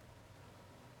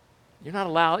 You're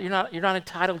not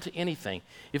entitled to anything.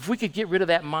 If we could get rid of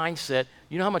that mindset,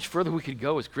 you know how much further we could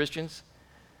go as Christians?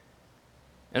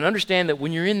 And understand that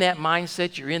when you're in that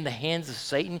mindset, you're in the hands of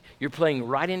Satan, you're playing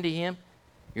right into him,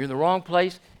 you're in the wrong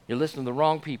place, you're listening to the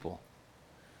wrong people.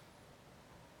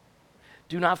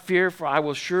 Do not fear, for I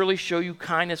will surely show you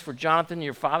kindness for Jonathan,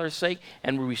 your father's sake,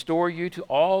 and will restore you to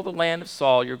all the land of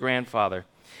Saul, your grandfather.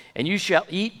 And you shall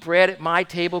eat bread at my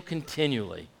table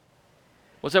continually.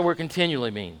 What's that word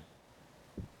continually mean?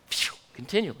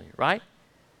 Continually, right?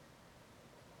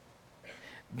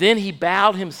 Then he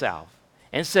bowed himself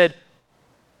and said,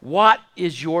 what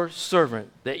is your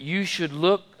servant that you should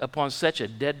look upon such a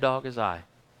dead dog as I?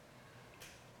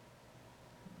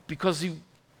 Because he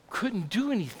couldn't do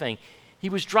anything. He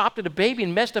was dropped at a baby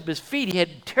and messed up his feet. He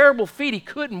had terrible feet. He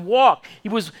couldn't walk. He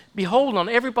was beholden on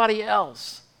everybody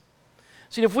else.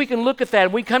 See, if we can look at that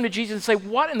and we come to Jesus and say,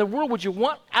 what in the world would you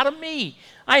want out of me?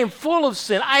 I am full of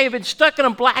sin. I have been stuck in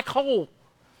a black hole.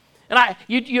 And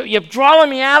you're drawing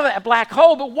me out of that black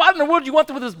hole, but what in the world do you want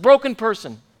with this broken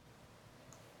person?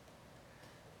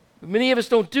 Many of us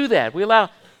don't do that. We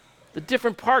allow the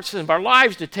different parts of our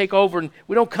lives to take over, and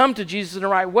we don't come to Jesus in the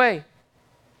right way.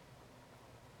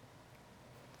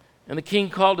 And the king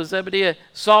called to Zebediah,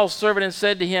 Saul's servant, and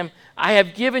said to him, I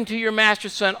have given to your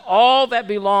master's son all that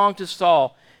belonged to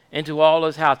Saul and to all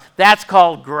his house. That's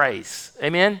called grace.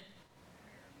 Amen?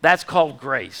 That's called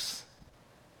grace.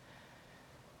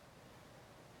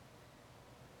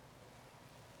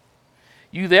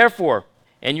 You therefore,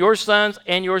 and your sons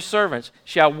and your servants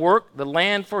shall work the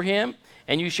land for him,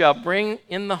 and you shall bring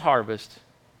in the harvest.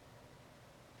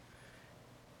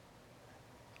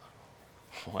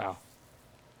 Wow.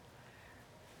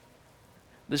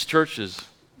 This church is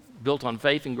built on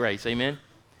faith and grace. Amen?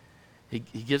 He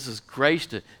gives us grace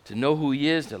to know who he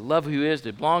is, to love who he is,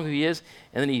 to belong who he is,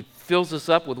 and then he fills us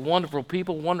up with wonderful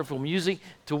people, wonderful music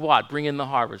to what? Bring in the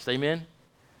harvest. Amen?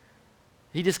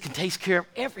 He just takes care of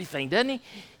everything, doesn't he?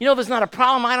 You know, there's not a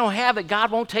problem I don't have that God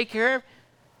won't take care of.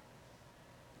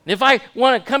 And if I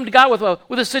want to come to God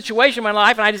with a situation in my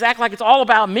life and I just act like it's all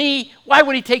about me, why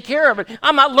would he take care of it?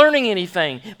 I'm not learning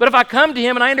anything. But if I come to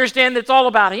him and I understand that it's all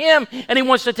about him and he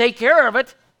wants to take care of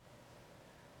it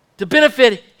to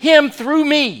benefit him through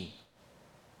me,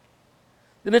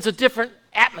 then it's a different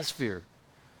atmosphere.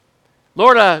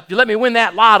 Lord, if you let me win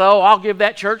that lotto, I'll give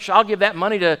that church, I'll give that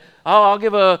money to, I'll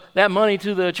give that money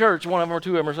to the church, one of them or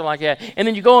two of them or something like that. And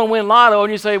then you go and win lotto and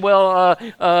you say, well,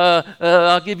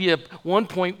 I'll give you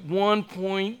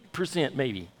 1.1%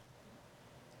 maybe.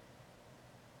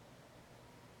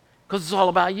 Because it's all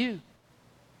about you.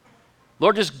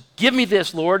 Lord, just give me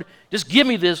this, Lord. Just give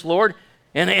me this, Lord,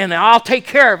 and I'll take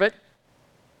care of it.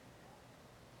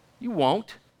 You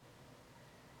won't.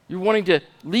 You're wanting to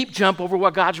leap jump over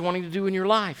what God's wanting to do in your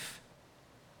life.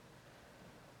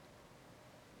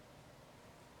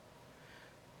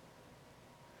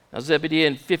 Now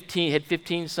Zebediah had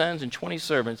 15 sons and 20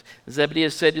 servants.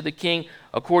 Zebediah said to the king,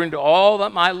 according to all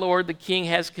that my lord the king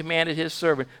has commanded his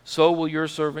servant, so will your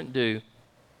servant do.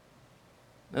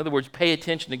 In other words, pay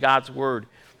attention to God's word.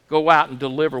 go out and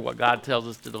deliver what God tells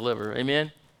us to deliver.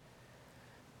 Amen?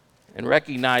 And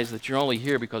recognize that you're only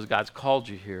here because God's called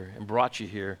you here and brought you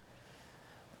here,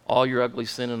 all your ugly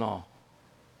sin and all,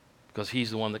 because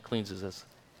he's the one that cleanses us.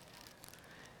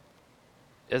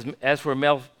 As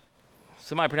for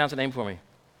somebody pronounce the name for me.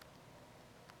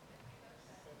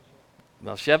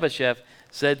 Mephibosheth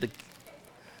said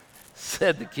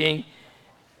the king,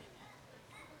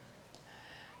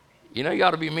 you know, you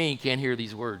ought to be mean, you can't hear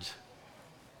these words.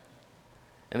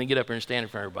 And then get up here and stand in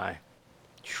front of everybody.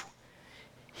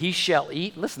 He shall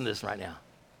eat, listen to this right now.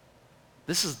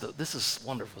 This is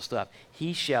wonderful stuff.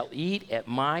 He shall eat at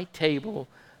my table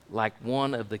like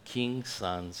one of the king's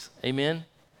sons. Amen?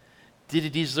 Did he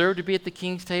deserve to be at the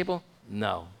king's table?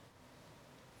 No.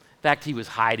 In fact, he was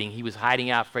hiding. He was hiding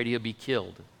out, afraid he'll be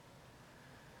killed.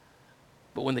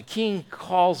 But when the king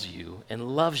calls you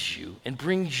and loves you and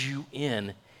brings you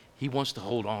in, he wants to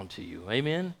hold on to you.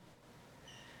 Amen?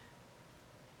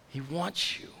 He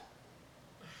wants you.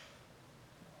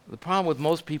 The problem with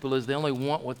most people is they only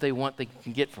want what they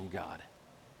can get from God.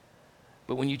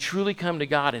 But when you truly come to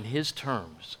God in his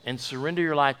terms and surrender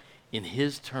your life in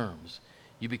his terms,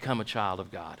 you become a child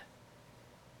of God.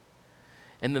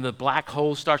 And then the black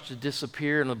hole starts to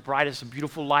disappear and the brightest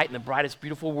beautiful light and the brightest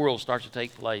beautiful world starts to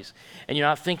take place. And you're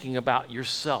not thinking about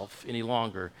yourself any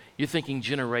longer. You're thinking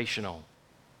generational.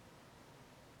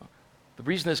 The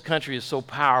reason this country is so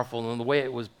powerful and the way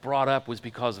it was brought up was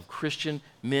because of Christian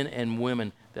men and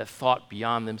women that thought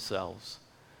beyond themselves.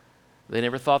 They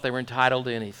never thought they were entitled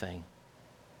to anything.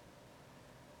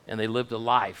 And they lived a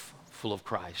life full of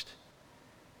Christ.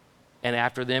 And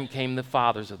after them came the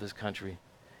fathers of this country.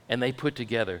 And they put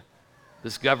together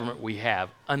this government we have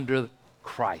under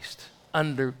Christ,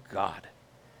 under God.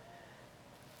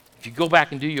 If you go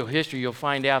back and do your history, you'll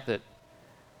find out that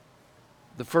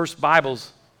the first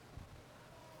Bibles,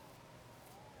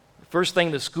 the first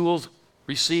thing the schools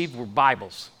received were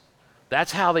Bibles.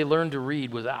 That's how they learned to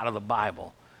read, was out of the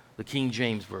Bible, the King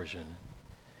James Version.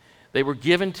 They were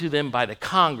given to them by the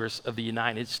Congress of the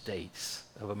United States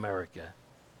of America.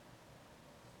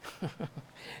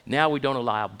 Now we don't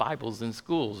allow Bibles in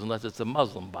schools unless it's a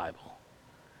Muslim Bible.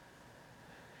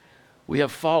 We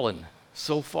have fallen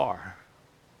so far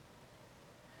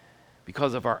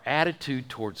because of our attitude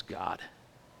towards God.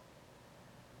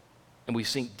 And we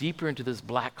sink deeper into this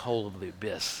black hole of the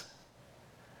abyss.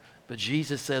 But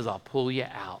Jesus says, I'll pull you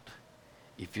out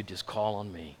if you just call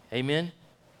on me. Amen?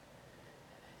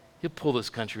 He'll pull this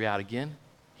country out again.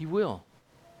 He will.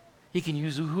 He can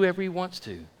use whoever he wants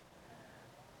to.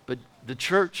 But the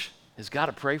church has got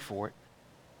to pray for it.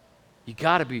 You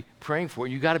got to be praying for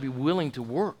it. You got to be willing to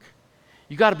work.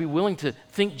 You got to be willing to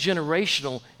think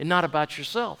generational and not about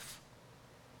yourself.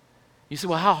 You say,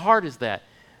 well, how hard is that?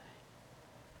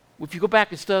 If you go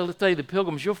back and study the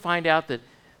Pilgrims, you'll find out that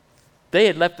they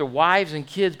had left their wives and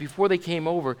kids before they came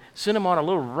over, sent them on a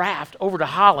little raft over to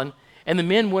Holland, and the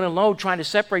men went alone trying to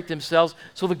separate themselves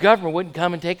so the government wouldn't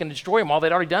come and take and destroy them all.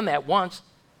 They'd already done that once.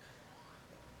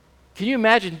 Can you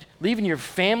imagine leaving your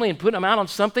family and putting them out on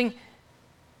something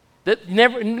that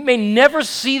may never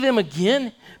see them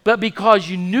again, but because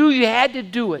you knew you had to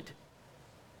do it,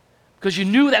 because you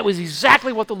knew that was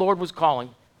exactly what the Lord was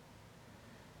calling.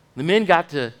 The men got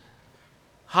to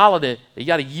holiday, they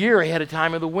got a year ahead of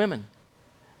time of the women.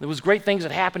 There was great things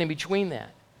that happened in between that.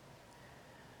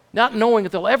 Not knowing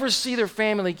if they'll ever see their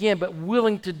family again, but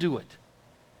willing to do it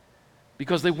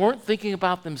because they weren't thinking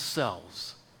about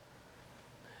themselves.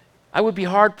 I would be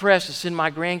hard-pressed to send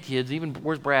my grandkids, even,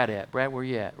 where's Brad at? Brad, where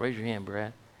you at? Raise your hand,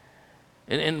 Brad.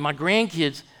 And my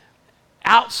grandkids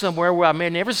out somewhere where I may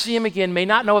never see them again, may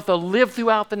not know if they'll live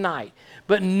throughout the night,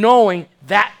 but knowing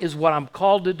that is what I'm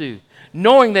called to do.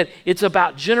 Knowing that it's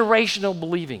about generational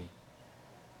believing.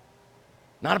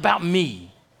 Not about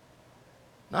me.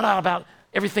 Not about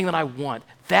everything that I want.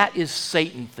 That is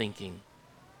Satan thinking.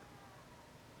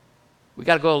 We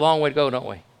got to go a long way to go, don't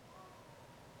we?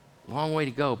 Long way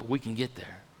to go, but we can get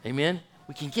there. Amen?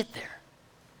 We can get there.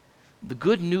 The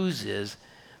good news is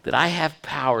that I have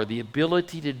power, the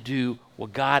ability to do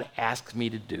what God asks me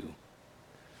to do.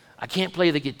 I can't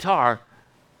play the guitar,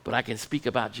 but I can speak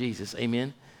about Jesus.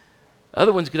 Amen?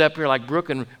 Other ones get up here like Brooke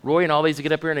and Roy and all these,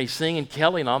 get up here and they sing, and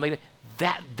Kelly and all.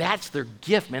 That's their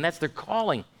gift, man. That's their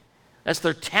calling. That's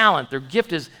their talent. Their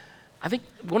gift is, I think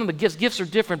one of the gifts are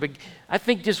different, but I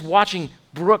think just watching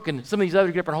Brooke and some of these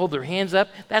others get up and hold their hands up,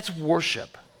 that's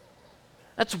worship.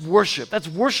 That's worship. That's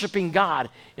worshiping God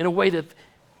in a way that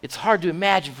it's hard to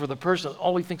imagine for the person that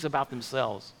only thinks about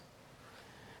themselves.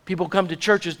 People come to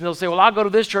churches and they'll say, well, I'll go to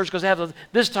this church because they have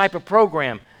this type of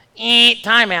program.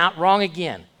 Time out, wrong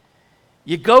again.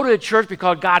 You go to a church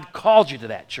because God called you to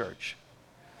that church.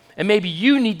 And maybe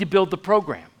you need to build the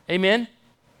program. Amen?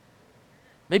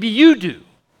 Maybe you do.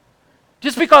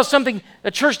 Just because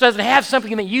a church doesn't have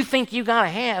something that you think you got to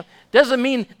have, doesn't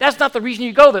mean that's not the reason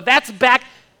you go there. That's back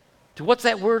to, what's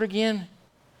that word again?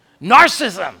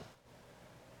 Narcissism.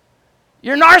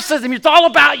 You're narcissism. It's all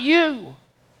about you.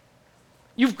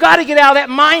 You've got to get out of that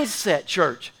mindset,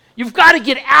 church. You've got to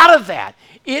get out of that.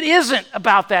 It isn't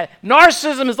about that.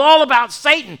 Narcissism is all about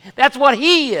Satan. That's what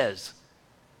he is.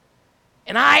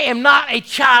 And I am not a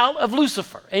child of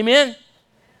Lucifer. Amen?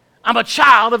 I'm a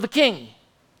child of the King.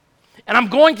 And I'm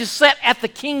going to sit at the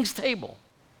King's table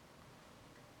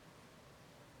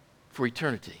for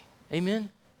eternity. Amen?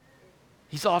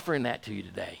 He's offering that to you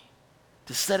today,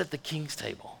 to sit at the King's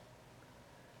table.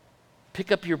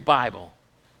 Pick up your Bible.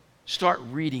 Start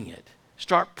reading it.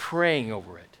 Start praying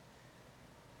over it.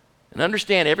 And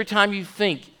understand, every time you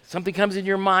think something comes in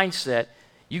your mindset,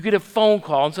 you get a phone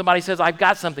call and somebody says, I've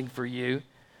got something for you.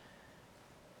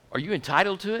 Are you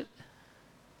entitled to it?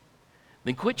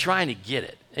 Then quit trying to get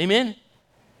it. Amen?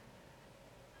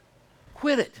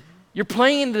 Quit it. You're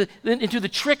playing into the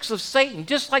tricks of Satan,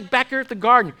 just like back here at the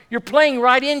garden. You're playing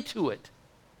right into it.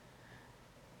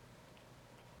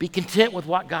 Be content with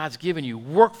what God's given you.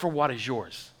 Work for what is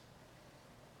yours.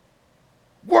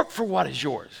 Work for what is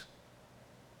yours.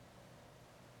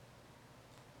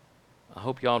 I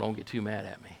hope y'all don't get too mad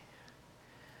at me.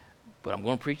 But I'm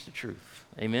going to preach the truth.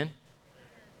 Amen?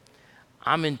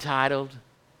 I'm entitled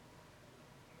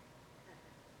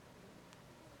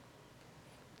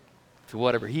to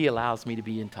whatever he allows me to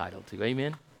be entitled to.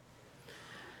 Amen?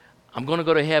 I'm going to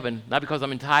go to heaven, not because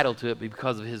I'm entitled to it, but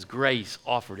because of his grace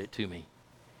offered it to me.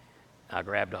 I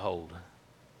grabbed a hold.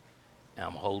 And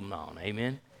I'm holding on.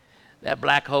 Amen? That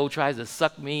black hole tries to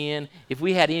suck me in. If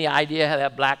we had any idea how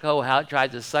that black hole, how it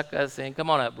tries to suck us in, come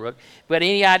on up, Brooke. If we had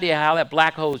any idea how that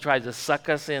black hole tries to suck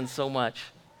us in so much.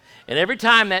 And every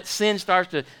time that sin starts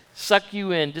to suck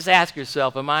you in, just ask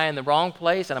yourself, am I in the wrong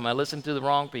place and am I listening to the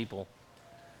wrong people?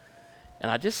 And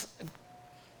I just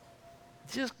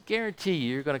guarantee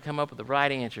you're going to come up with the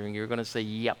right answer and you're going to say,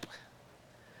 yep,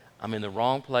 I'm in the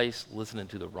wrong place listening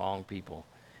to the wrong people.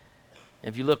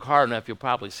 And if you look hard enough, you'll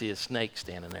probably see a snake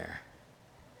standing there.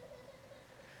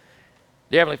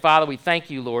 Dear Heavenly Father, we thank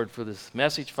you, Lord, for this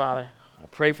message, Father. I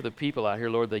pray for the people out here,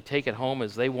 Lord, they take it home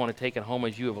as they want to take it home,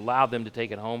 as you have allowed them to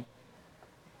take it home.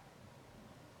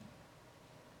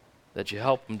 That you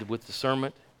help them with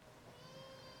discernment.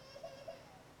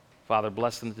 Father,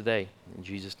 bless them today. In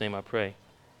Jesus' name I pray.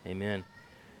 Amen.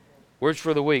 Words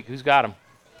for the week. Who's got them?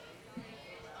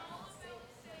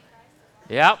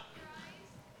 Yep.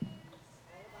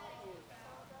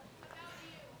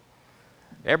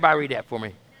 Everybody read that for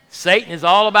me. Satan is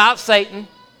all about Satan,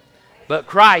 but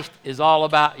Christ is all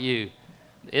about you.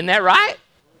 Isn't that right?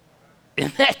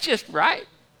 Isn't that just right?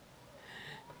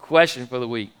 Question for the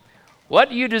week. What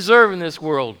do you deserve in this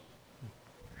world?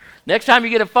 Next time you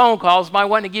get a phone call, somebody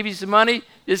wanting to give you some money,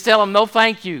 just tell them, no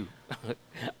thank you.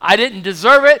 I didn't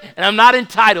deserve it, and I'm not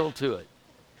entitled to it.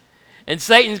 And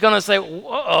Satan's going to say,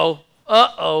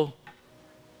 uh-oh.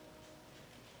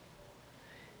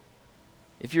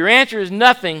 If your answer is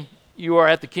nothing, you are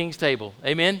at the King's table.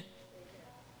 Amen?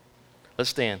 Let's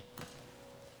stand.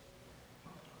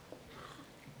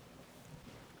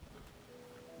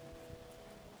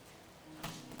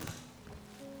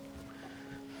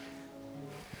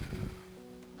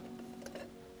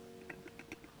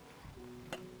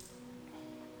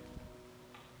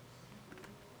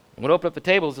 I'm going to open up the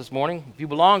tables this morning. If you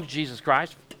belong to Jesus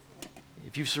Christ,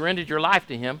 if you've surrendered your life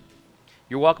to him,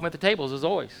 you're welcome at the tables as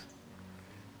always.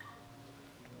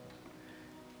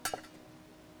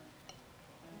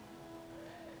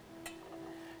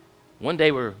 One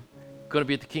day we're going to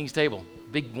be at the King's table.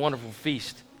 Big, wonderful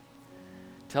feast.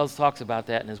 Talks about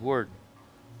that in his word.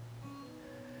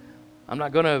 I'm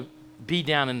not going to be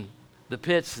down in the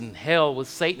pits and hell with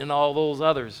Satan and all those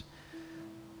others.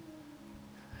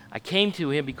 I came to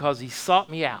him because he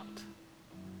sought me out.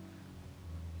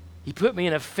 He put me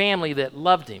in a family that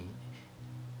loved him.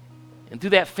 And through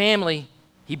that family,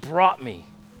 he brought me.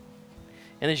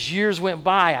 And as years went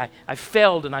by, I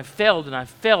failed and I failed and I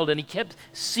failed, and he kept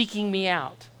seeking me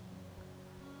out.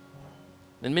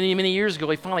 And many, many years ago,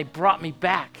 he finally brought me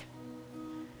back.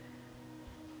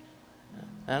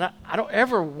 And I don't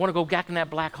ever want to go back in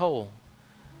that black hole.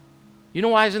 You know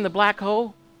why I was in the black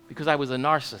hole? Because I was a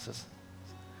narcissist.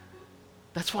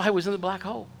 That's why I was in the black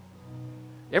hole.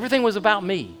 Everything was about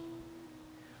me.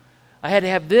 I had to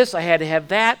have this, I had to have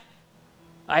that.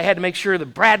 I had to make sure that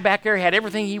Brad back there had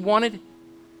everything he wanted,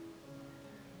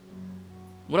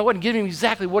 when I wasn't giving him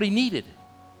exactly what he needed.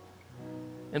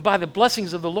 And by the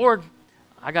blessings of the Lord,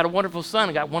 I got a wonderful son.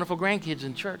 I got wonderful grandkids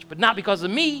in church. But not because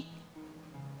of me,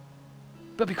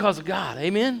 but because of God.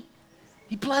 Amen?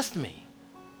 He blessed me.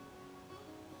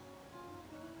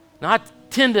 Now, I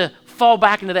tend to fall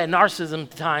back into that narcissism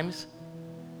at times.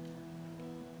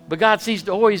 But God seems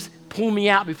to always pull me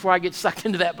out before I get sucked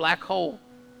into that black hole.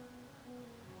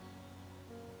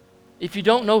 If you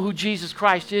don't know who Jesus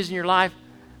Christ is in your life,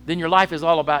 then your life is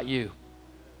all about you.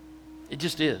 It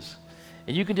just is.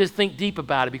 And you can just think deep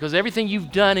about it, because everything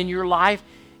you've done in your life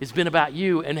has been about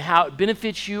you and how it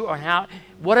benefits you, or how,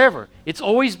 whatever. It's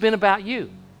always been about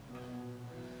you.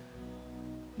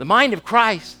 The mind of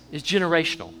Christ is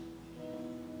generational.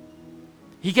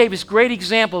 He gave us great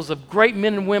examples of great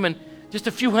men and women just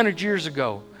a few hundred years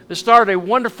ago that started a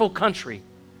wonderful country.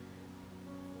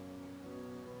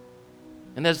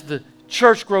 And as the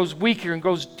church grows weaker and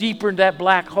goes deeper into that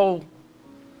black hole,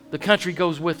 the country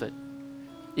goes with it,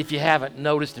 if you haven't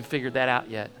noticed and figured that out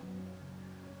yet.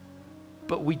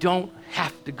 But we don't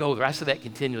have to go there. I say that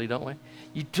continually, don't we?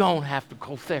 You don't have to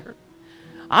go there.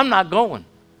 I'm not going.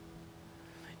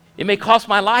 It may cost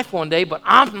my life one day, but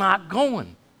I'm not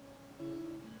going.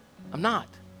 I'm not.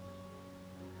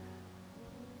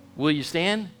 Will you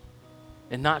stand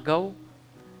and not go?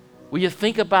 Will you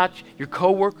think about your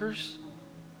coworkers?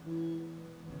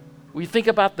 Will you think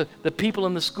about the people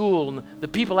in the school and the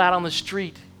people out on the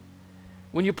street?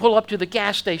 When you pull up to the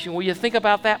gas station, will you think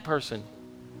about that person?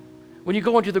 When you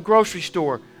go into the grocery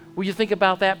store, will you think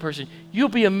about that person? You'll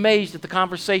be amazed at the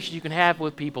conversation you can have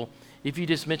with people if you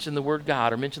just mention the word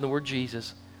God or mention the word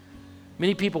Jesus.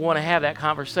 Many people want to have that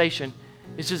conversation.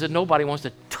 It's just that nobody wants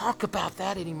to talk about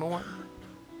that anymore.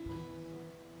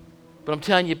 But I'm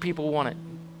telling you, people want it,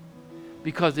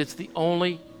 because it's the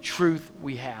only truth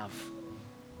we have.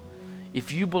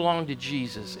 If you belong to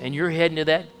Jesus and you're heading to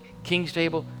that king's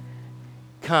table,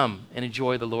 come and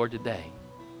enjoy the Lord today.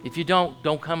 If you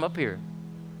don't come up here.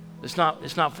 It's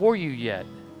not for you yet.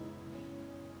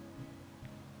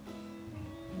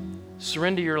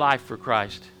 Surrender your life for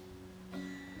Christ.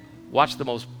 Watch the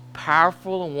most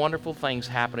powerful and wonderful things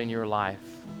happen in your life.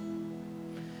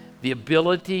 The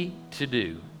ability to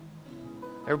do.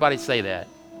 Everybody say that.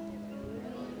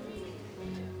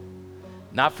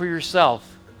 Not for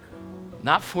yourself.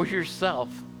 Not for yourself,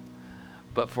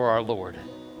 but for our Lord.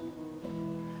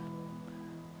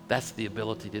 That's the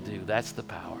ability to do. That's the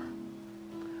power.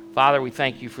 Father, we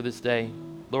thank you for this day.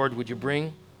 Lord, would you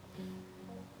bring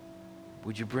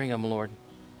them, Lord?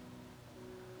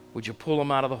 Would you pull them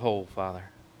out of the hole, Father?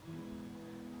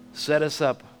 Set us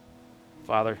up,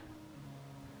 Father,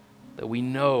 that we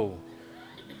know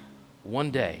one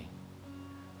day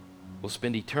we'll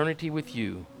spend eternity with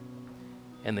you,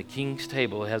 and the king's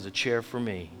table has a chair for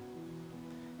me.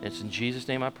 And it's in Jesus'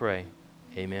 name I pray.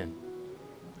 Amen.